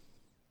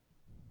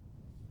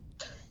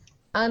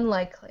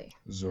 Unlikely.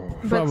 Zor.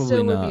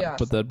 Probably not, awesome.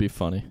 But that'd be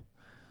funny.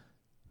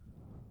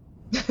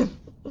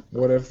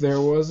 What if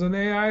there was an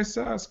AI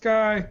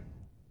Skye?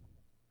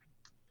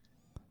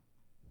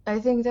 I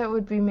think that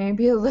would be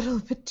maybe a little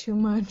bit too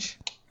much.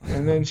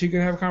 And then she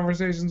could have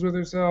conversations with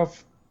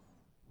herself.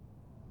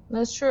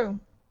 That's true.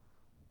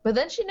 But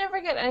then she'd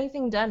never get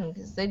anything done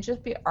because they'd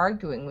just be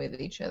arguing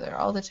with each other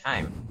all the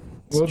time.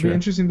 Well, it'd be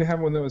interesting to have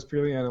one that was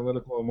purely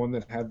analytical and one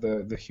that had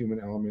the human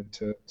element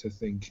to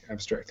think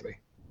abstractly.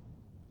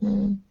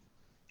 Mm.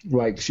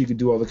 Like she could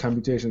do all the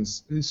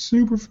computations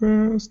super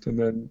fast, and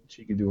then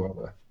she could do all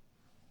the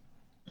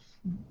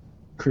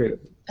creative.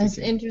 As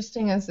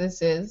interesting as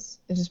this is,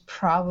 it is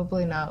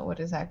probably not what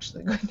is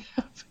actually going to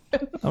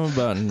happen. I'm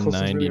about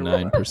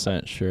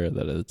 99% sure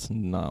that it's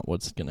not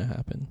what's going to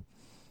happen.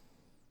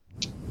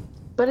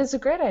 But it's a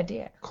great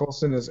idea.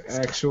 Coulson is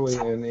actually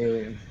an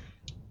alien.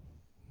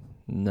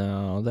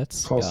 No,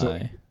 that's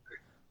Coulson.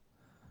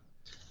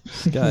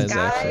 Skye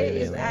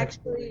is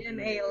actually an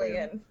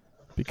alien.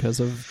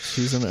 Because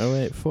she's an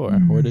 084.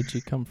 Where did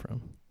she come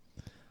from?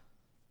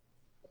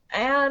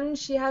 And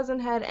she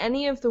hasn't had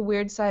any of the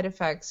weird side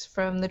effects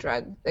from the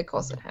drug that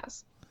Coulson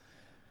has.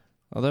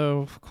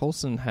 Although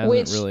Coulson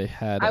hasn't really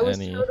had any. I was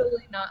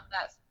totally not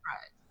that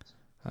surprised.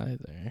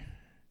 Either.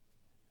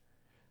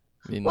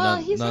 I mean,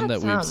 well, none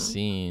that we've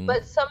seen.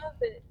 But some of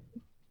it,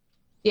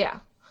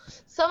 yeah.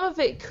 Some of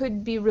it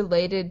could be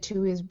related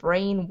to his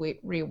brain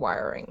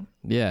rewiring.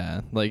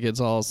 Yeah, like it's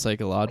all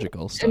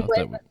psychological stuff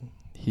that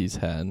he's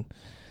had.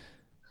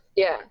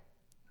 Yeah.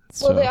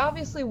 So. Well, they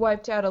obviously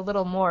wiped out a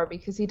little more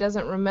because he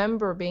doesn't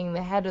remember being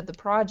the head of the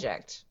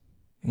project.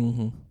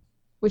 Mm-hmm.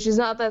 Which is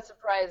not that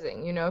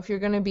surprising. You know, if you're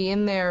going to be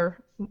in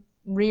there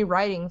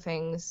rewriting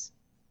things,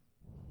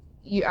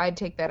 I'd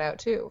take that out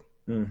too.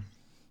 Mm.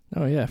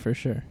 Oh, yeah, for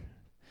sure.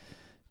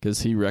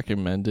 Because he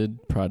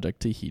recommended Project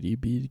Tahiti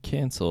be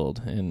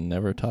canceled and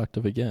never talked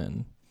of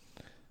again.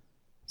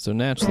 So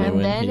naturally, and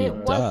when he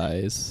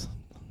dies,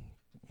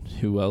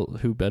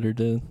 who better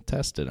to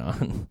test it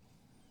on?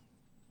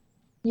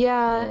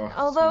 Yeah,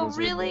 although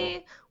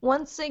really,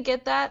 once they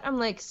get that, I'm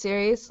like,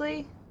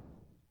 seriously?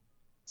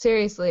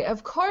 Seriously,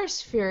 of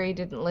course Fury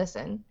didn't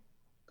listen.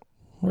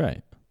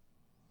 Right.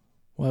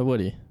 Why would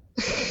he?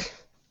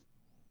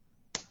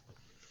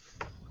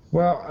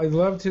 Well, I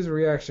loved his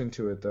reaction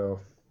to it, though.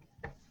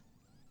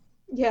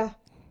 Yeah,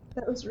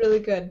 that was really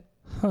good.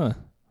 Huh.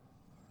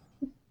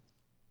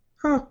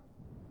 And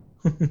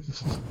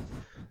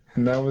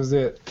that was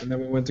it. And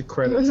then we went to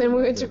credits. And then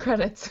we went to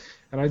credits.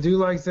 And I do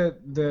like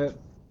that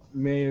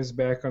May is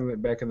back in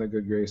the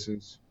good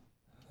graces.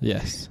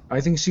 Yes. I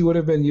think she would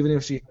have been even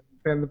if she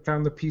hadn't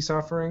found the peace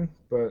offering,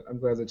 but I'm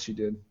glad that she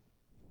did.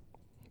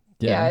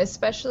 Yeah,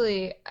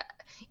 especially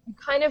you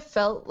kind of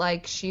felt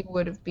like she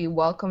would be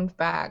welcomed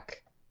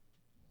back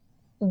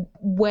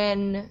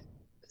when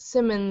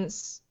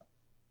Simmons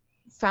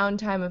found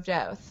time of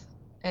death,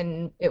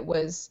 and it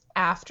was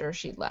after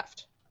she'd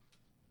left.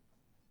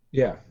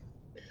 Yeah.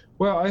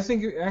 Well, I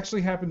think it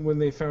actually happened when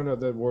they found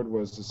out that Ward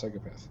was the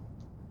psychopath.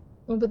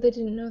 Well, but they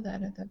didn't know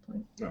that at that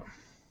point. No.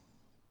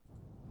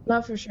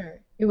 Not for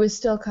sure. It was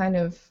still kind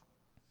of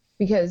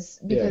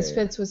because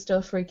Fitz was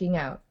still freaking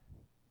out.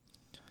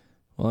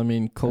 Well, I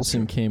mean,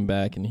 Coulson came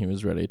back and he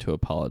was ready to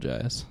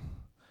apologize.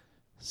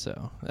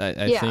 So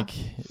I think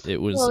it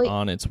was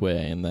on its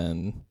way, and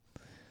then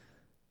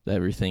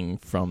everything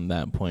from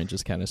that point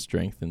just kind of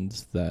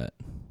strengthens that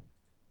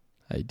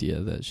idea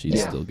that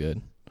she's still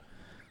good.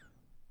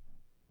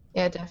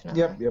 Yeah,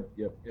 definitely.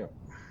 Yep.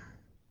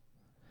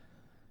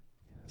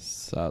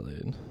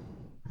 Solid.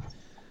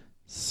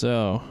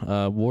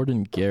 So, Ward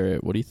and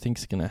Garrett, what do you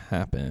think's gonna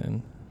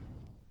happen?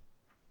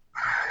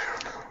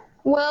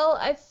 Well,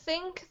 I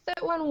think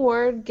that when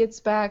Ward gets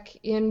back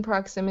in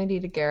proximity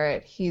to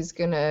Garrett, he's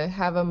gonna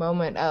have a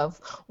moment of,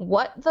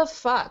 what the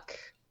fuck?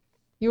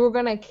 You were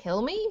gonna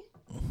kill me?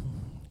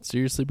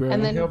 Seriously, bro?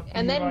 And then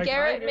like,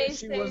 Garrett may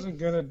she say... wasn't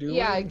gonna do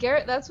yeah, it.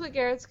 Garrett. That's what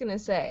Garrett's gonna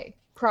say.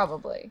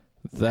 Probably.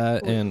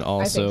 That and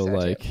also, so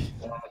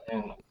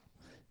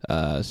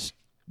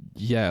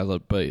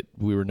but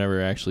we were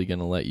never actually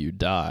gonna let you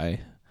die.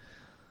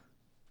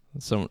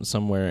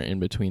 Somewhere in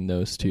between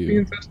those two.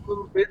 Being such a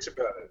little bitch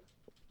about it.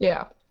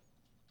 Yeah.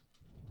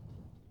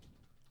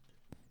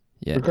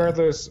 Yeah.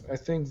 Regardless, I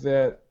think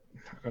that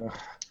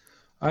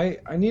I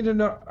need to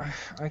know.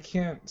 I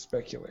can't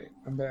speculate.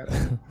 I'm bad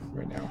at it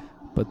right now.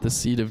 But the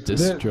seed of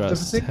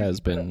distrust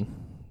has been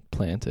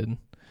planted.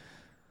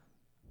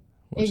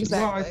 Exactly.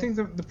 Well, I think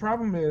the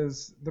problem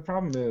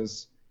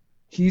is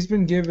he's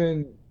been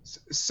given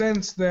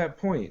since that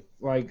point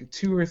like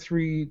 2 or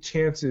 3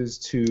 chances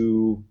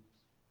to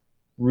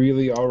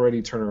really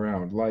already turn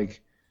around.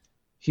 Like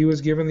he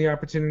was given the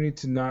opportunity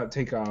to not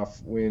take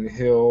off when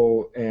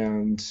Hill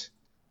and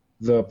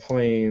the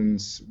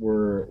planes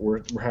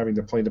were having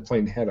the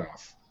plane head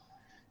off.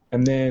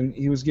 And then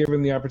he was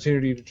given the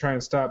opportunity to try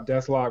and stop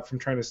Deathlock from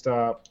trying to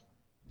stop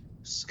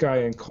Skye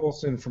and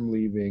Coulson from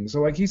leaving.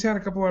 So, like, he's had a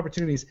couple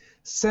opportunities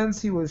since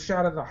he was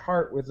shot in the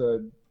heart with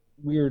a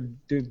weird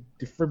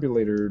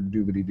defibrillator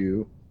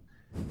doobity-doo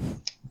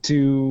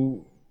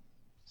to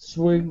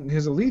swing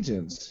his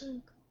allegiance.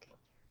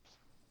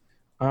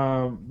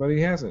 But he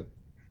hasn't.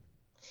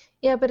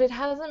 Yeah, but it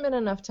hasn't been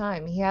enough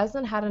time. He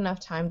hasn't had enough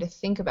time to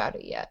think about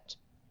it yet.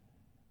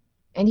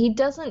 And he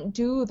doesn't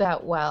do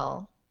that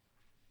well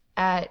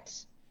at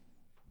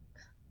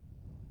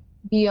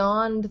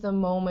beyond the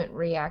moment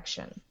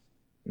reaction.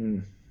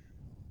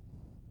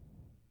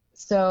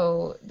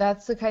 So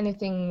that's the kind of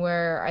thing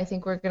where I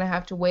think we're going to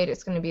have to wait.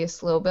 It's going to be a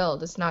slow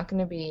build. It's not going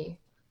to be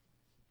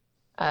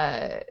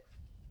a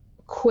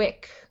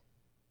quick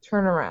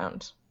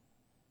turnaround,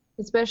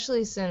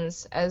 especially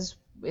since, as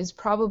is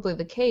probably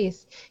the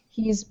case,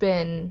 he's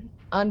been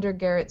under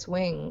Garrett's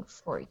wing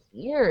for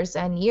years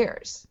and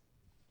years.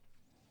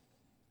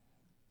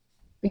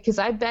 Because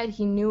I bet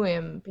he knew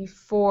him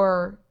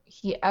before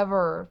he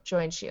ever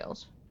joined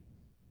S.H.I.E.L.D.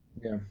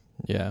 Yeah.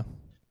 Yeah.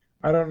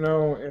 I don't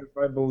know if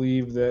I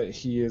believe that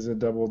he is a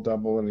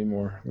double-double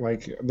anymore.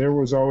 Like, there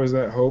was always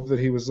that hope that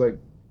he was, like,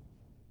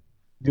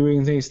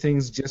 doing these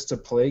things just to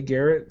play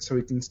Garrett so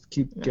he can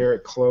keep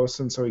Garrett close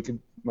and so he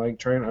can, like,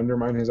 try and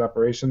undermine his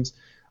operations.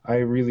 I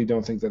really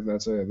don't think that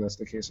that's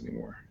the case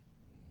anymore.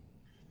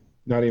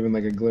 Not even,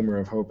 like, a glimmer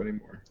of hope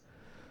anymore.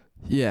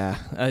 Yeah,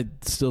 I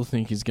still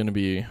think he's going to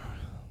be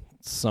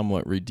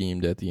somewhat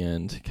redeemed at the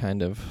end,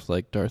 kind of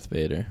like Darth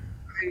Vader.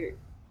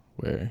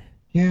 Where...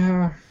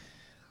 Yeah.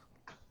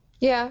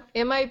 Yeah,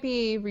 it might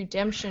be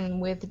redemption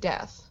with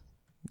death.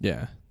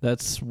 Yeah,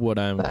 that's what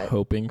I'm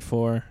hoping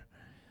for.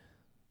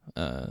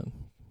 It'd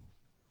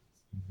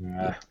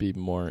be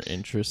more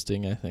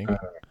interesting, I think,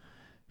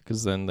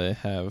 because then they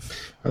have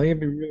I think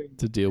it'd be really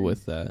to deal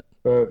with that.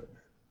 But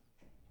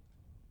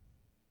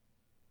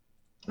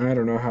I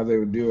don't know how they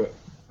would do it.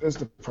 That's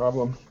the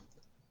problem.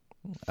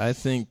 I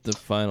think the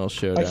final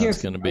showdown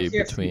is going to be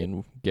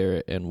between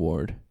Garrett and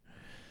Ward.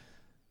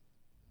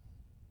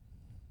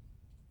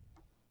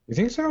 You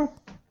think so?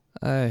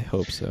 I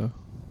hope so.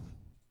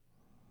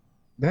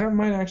 That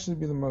might actually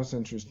be the most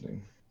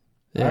interesting.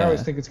 Yeah. I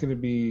always think it's going to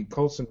be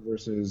Coulson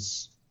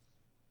versus...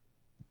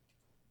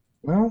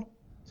 Well,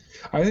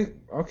 I think...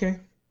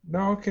 Okay.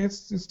 No, okay,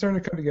 it's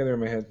starting to come together in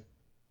my head.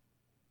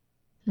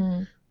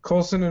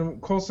 Coulson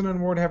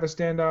and Ward have a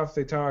standoff.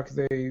 They talk.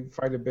 They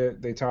fight a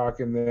bit. They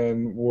talk, and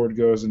then Ward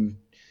goes and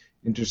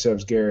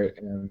intercepts Garrett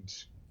and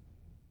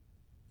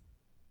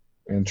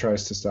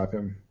tries to stop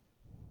him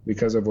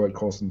because of what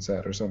Coulson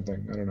said or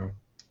something. I don't know.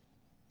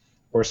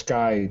 Or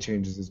Skye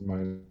changes his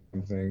mind.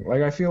 Something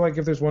like, I feel like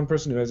if there's one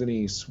person who has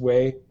any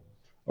sway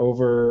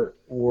over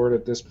Ward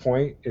at this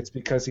point, it's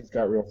because he's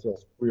got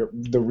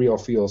the real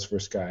feels for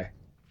Skye.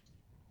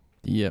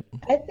 Yep.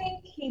 I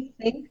think he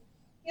thinks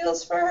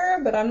feels for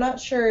her, but I'm not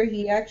sure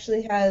he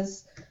actually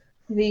has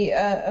the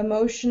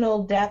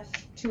emotional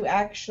depth to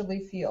actually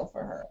feel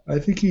for her. I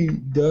think he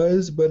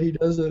does, but he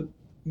doesn't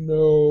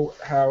know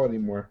how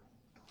anymore.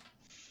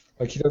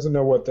 Like, he doesn't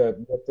know what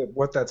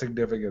that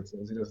significance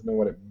is. He doesn't know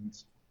what it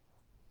means.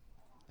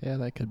 Yeah,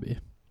 that could be.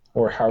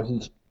 Or how he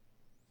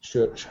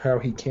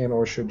can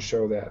or should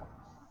show that.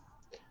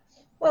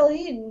 Well,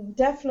 he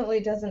definitely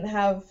doesn't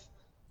have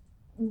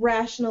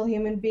rational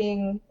human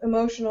being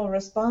emotional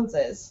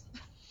responses.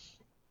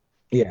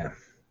 Yeah.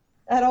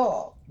 At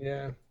all.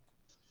 Yeah.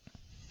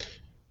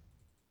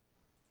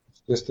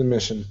 It's just a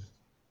mission.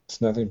 It's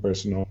nothing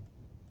personal.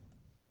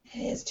 It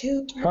is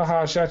too.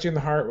 Haha, shot you in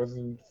the heart with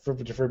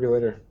a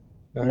defibrillator.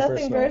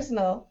 Nothing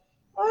personal.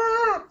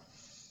 Ah!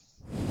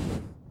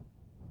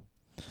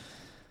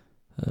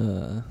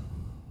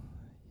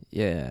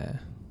 Yeah.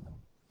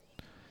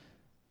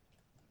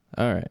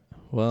 All right.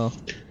 Well.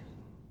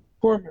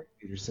 Poor Mark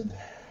Peterson.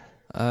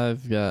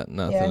 I've got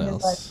nothing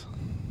else.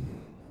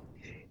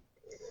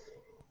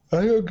 I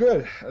think I'm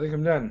good. I think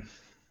I'm done.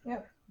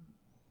 Yep.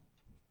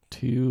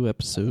 2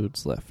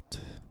 episodes left.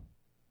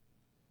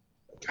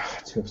 God,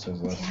 2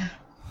 episodes left. Yeah.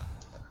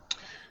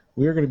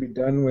 We are going to be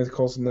done with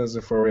Coulson Nez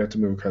before we have to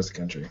move across the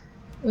country.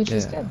 Which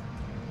is good.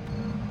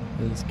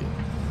 It is good.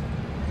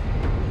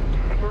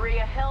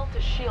 Maria Hill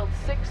to Shield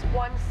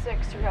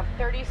 616. You have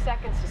 30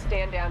 seconds to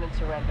stand down and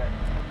surrender.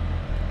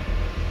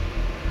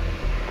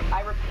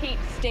 I repeat,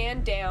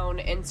 stand down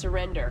and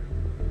surrender.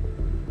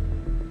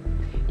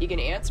 You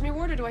gonna answer me,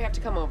 Ward, or do I have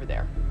to come over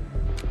there?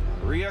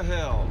 Rhea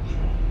Hill.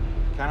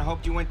 Kinda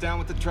hoped you went down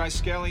with the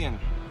Triskelion.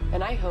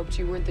 And I hoped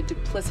you weren't the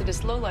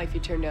duplicitous lowlife you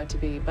turned out to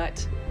be,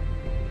 but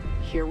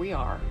here we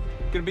are.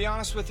 Gonna be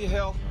honest with you,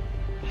 Hill.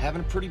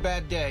 Having a pretty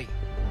bad day.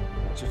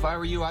 So if I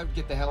were you, I would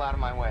get the hell out of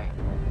my way.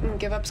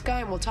 Give up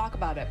Sky and we'll talk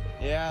about it.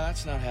 Yeah,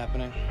 that's not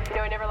happening. You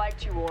know, I never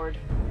liked you, Ward.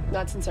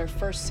 Not since our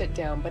first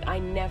sit-down, but I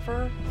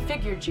never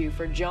figured you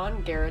for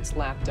John Garrett's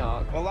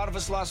lapdog. Well, a lot of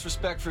us lost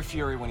respect for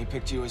Fury when he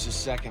picked you as his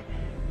second.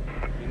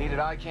 If he needed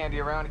eye candy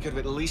around, he could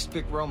have at least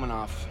picked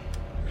Romanoff.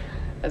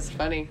 That's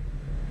funny.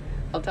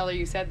 I'll tell her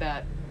you said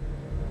that.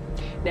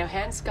 Now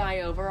hand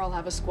Sky over, I'll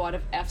have a squad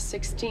of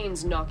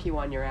F-16s knock you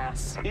on your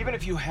ass. Even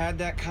if you had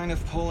that kind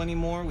of pull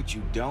anymore, which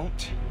you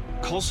don't,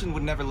 Coulson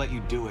would never let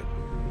you do it.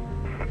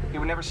 He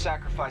would never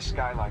sacrifice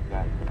Sky like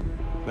that.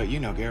 But you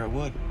know Garrett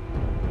would.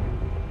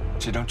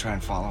 So don't try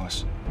and follow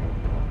us.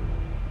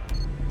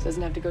 It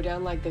doesn't have to go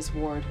down like this,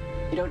 Ward.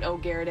 You don't owe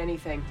Garrett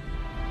anything.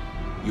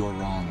 You're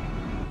wrong.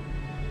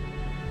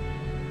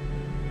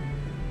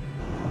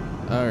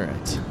 All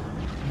right.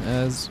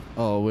 As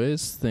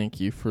always, thank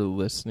you for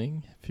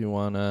listening. If you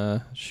want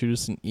to shoot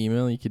us an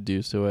email, you could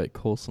do so at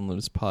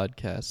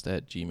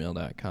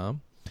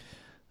colsonlivespodcast@gmail.com.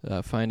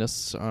 Find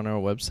us on our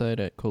website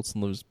at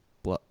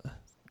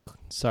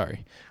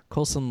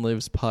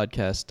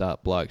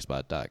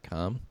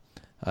colsonlivespodcast.blogspot.com.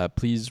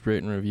 Please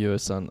rate and review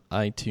us on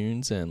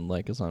iTunes and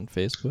like us on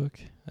Facebook.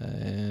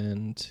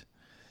 And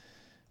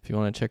if you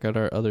want to check out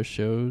our other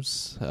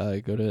shows,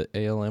 go to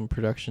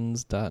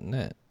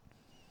almproductions.net.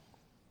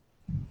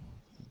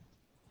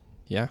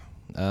 Yeah.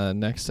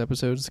 Next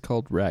episode is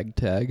called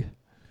Ragtag,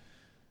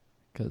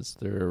 because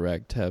they're a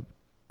ragtag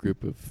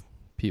group of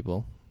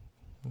people.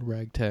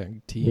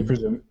 Ragtag team. You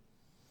presume.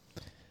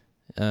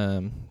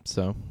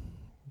 So,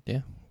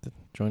 yeah.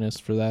 Join us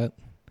for that.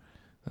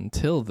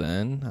 Until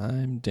then,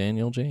 I'm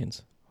Daniel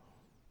Janes.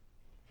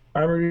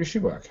 I'm Rudy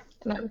Schubach.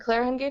 And I'm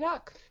Claire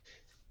Hungate-Hawk.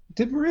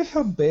 Did Maria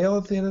Hill bail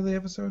at the end of the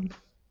episode?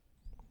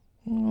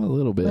 A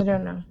little bit. I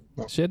don't know.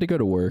 She had to go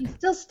to work. He's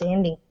still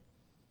standing.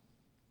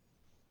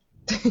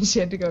 She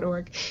had to go to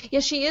work.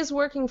 Yeah, she is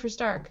working for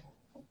Stark.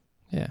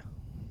 Yeah.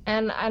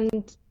 And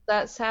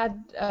that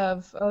sad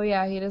of, oh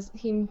yeah, he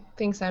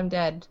thinks I'm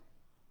dead.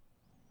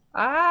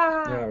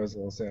 Ah. Yeah, that was a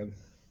little sad.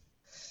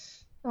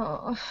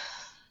 Oh.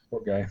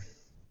 Poor guy.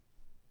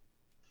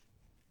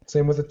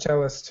 Same with the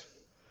cellist.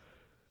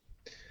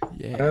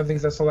 Yeah. I don't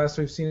think that's the last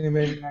we've seen him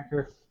as an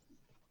actor.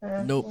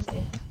 Nope.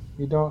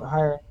 You don't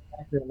hire an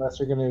actor unless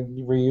you're going to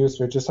reuse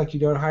her, just like you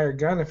don't hire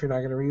Gunn if you're not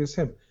going to reuse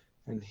him.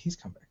 And he's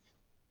come back.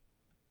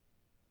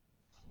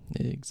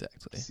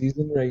 Exactly.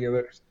 Season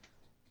regulars.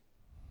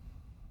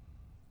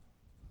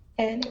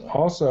 Anyway.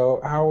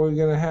 Also, how are we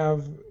going to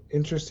have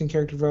interesting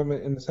character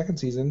development in the second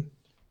season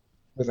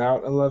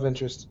without a love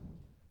interest?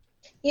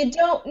 You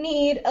don't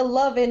need a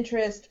love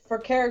interest for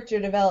character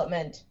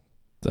development.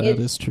 That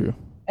is true.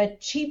 A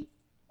cheap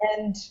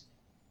and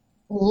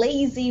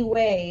lazy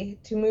way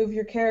to move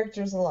your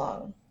characters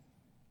along.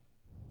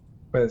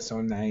 But it's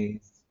so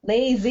nice.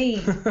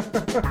 Lazy.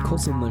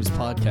 Coulson Lives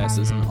Podcast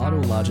is an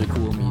Autologic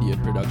Cool Media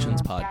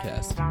Productions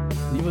podcast.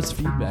 Leave us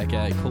feedback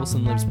at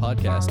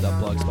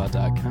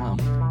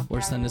colsonlivespodcast.blogspot.com or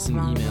send us an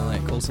email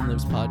at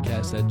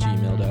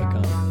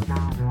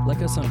colsonlivespodcast@gmail.com.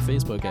 Like us on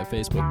Facebook at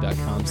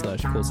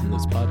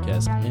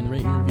facebook.com/colsonlivespodcast and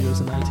rate and review us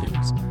on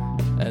iTunes.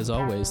 As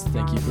always,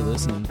 thank you for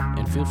listening,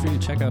 and feel free to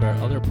check out our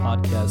other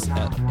podcasts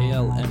at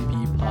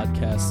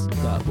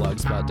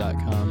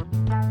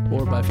almpodcast.blogspot.com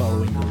or by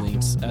following the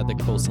links at the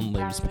Coulson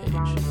Lives page.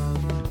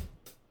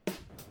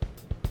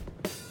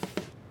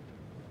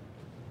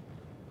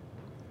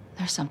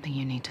 There's something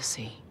you need to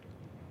see.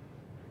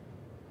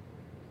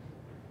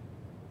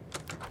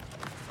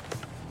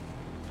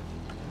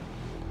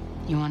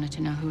 You wanted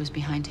to know who was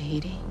behind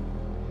Tahiti?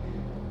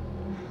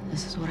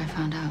 This is what I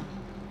found out.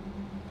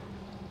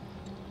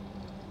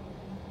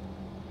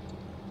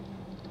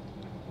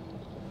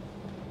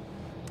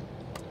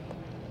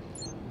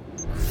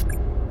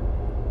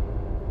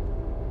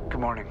 Good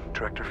morning,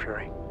 Director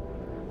Fury.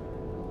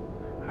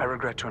 I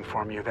regret to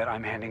inform you that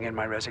I'm handing in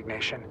my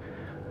resignation.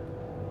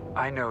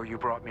 I know you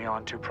brought me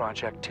on to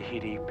Project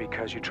Tahiti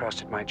because you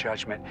trusted my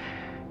judgment,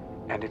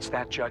 and it's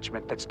that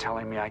judgment that's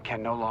telling me I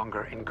can no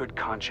longer, in good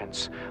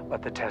conscience,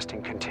 let the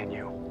testing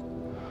continue.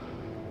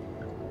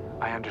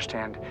 I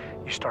understand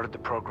you started the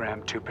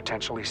program to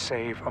potentially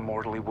save a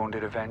mortally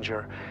wounded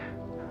Avenger,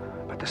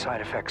 but the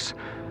side effects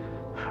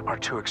are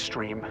too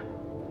extreme.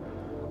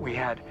 We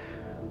had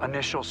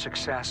initial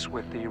success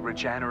with the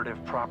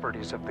regenerative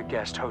properties of the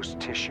guest host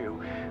tissue,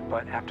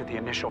 but after the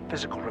initial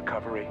physical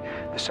recovery,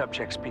 the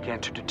subjects began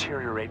to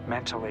deteriorate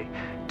mentally,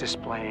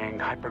 displaying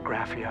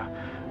hypergraphia,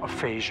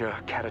 aphasia,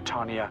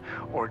 catatonia,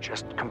 or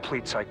just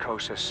complete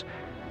psychosis.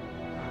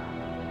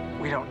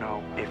 We don't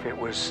know if it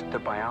was the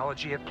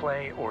biology at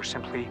play or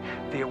simply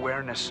the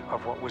awareness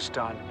of what was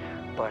done,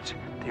 but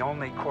the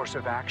only course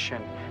of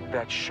action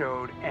that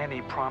showed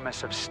any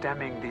promise of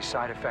stemming these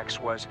side effects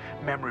was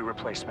memory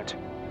replacement,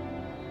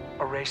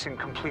 erasing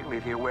completely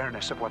the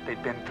awareness of what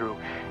they'd been through,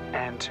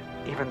 and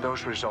even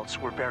those results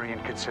were very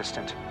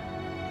inconsistent.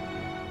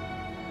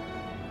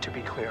 to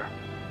be clear,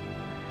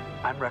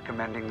 I'm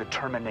recommending the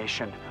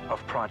termination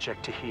of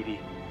Project Tahiti.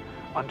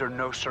 Under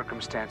no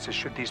circumstances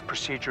should these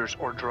procedures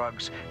or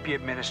drugs be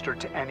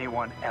administered to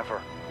anyone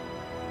ever.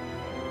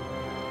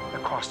 The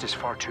cost is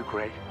far too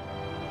great.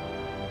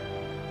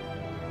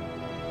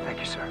 Thank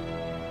you, sir.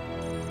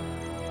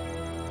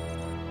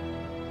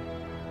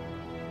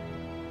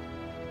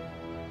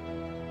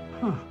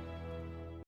 Huh.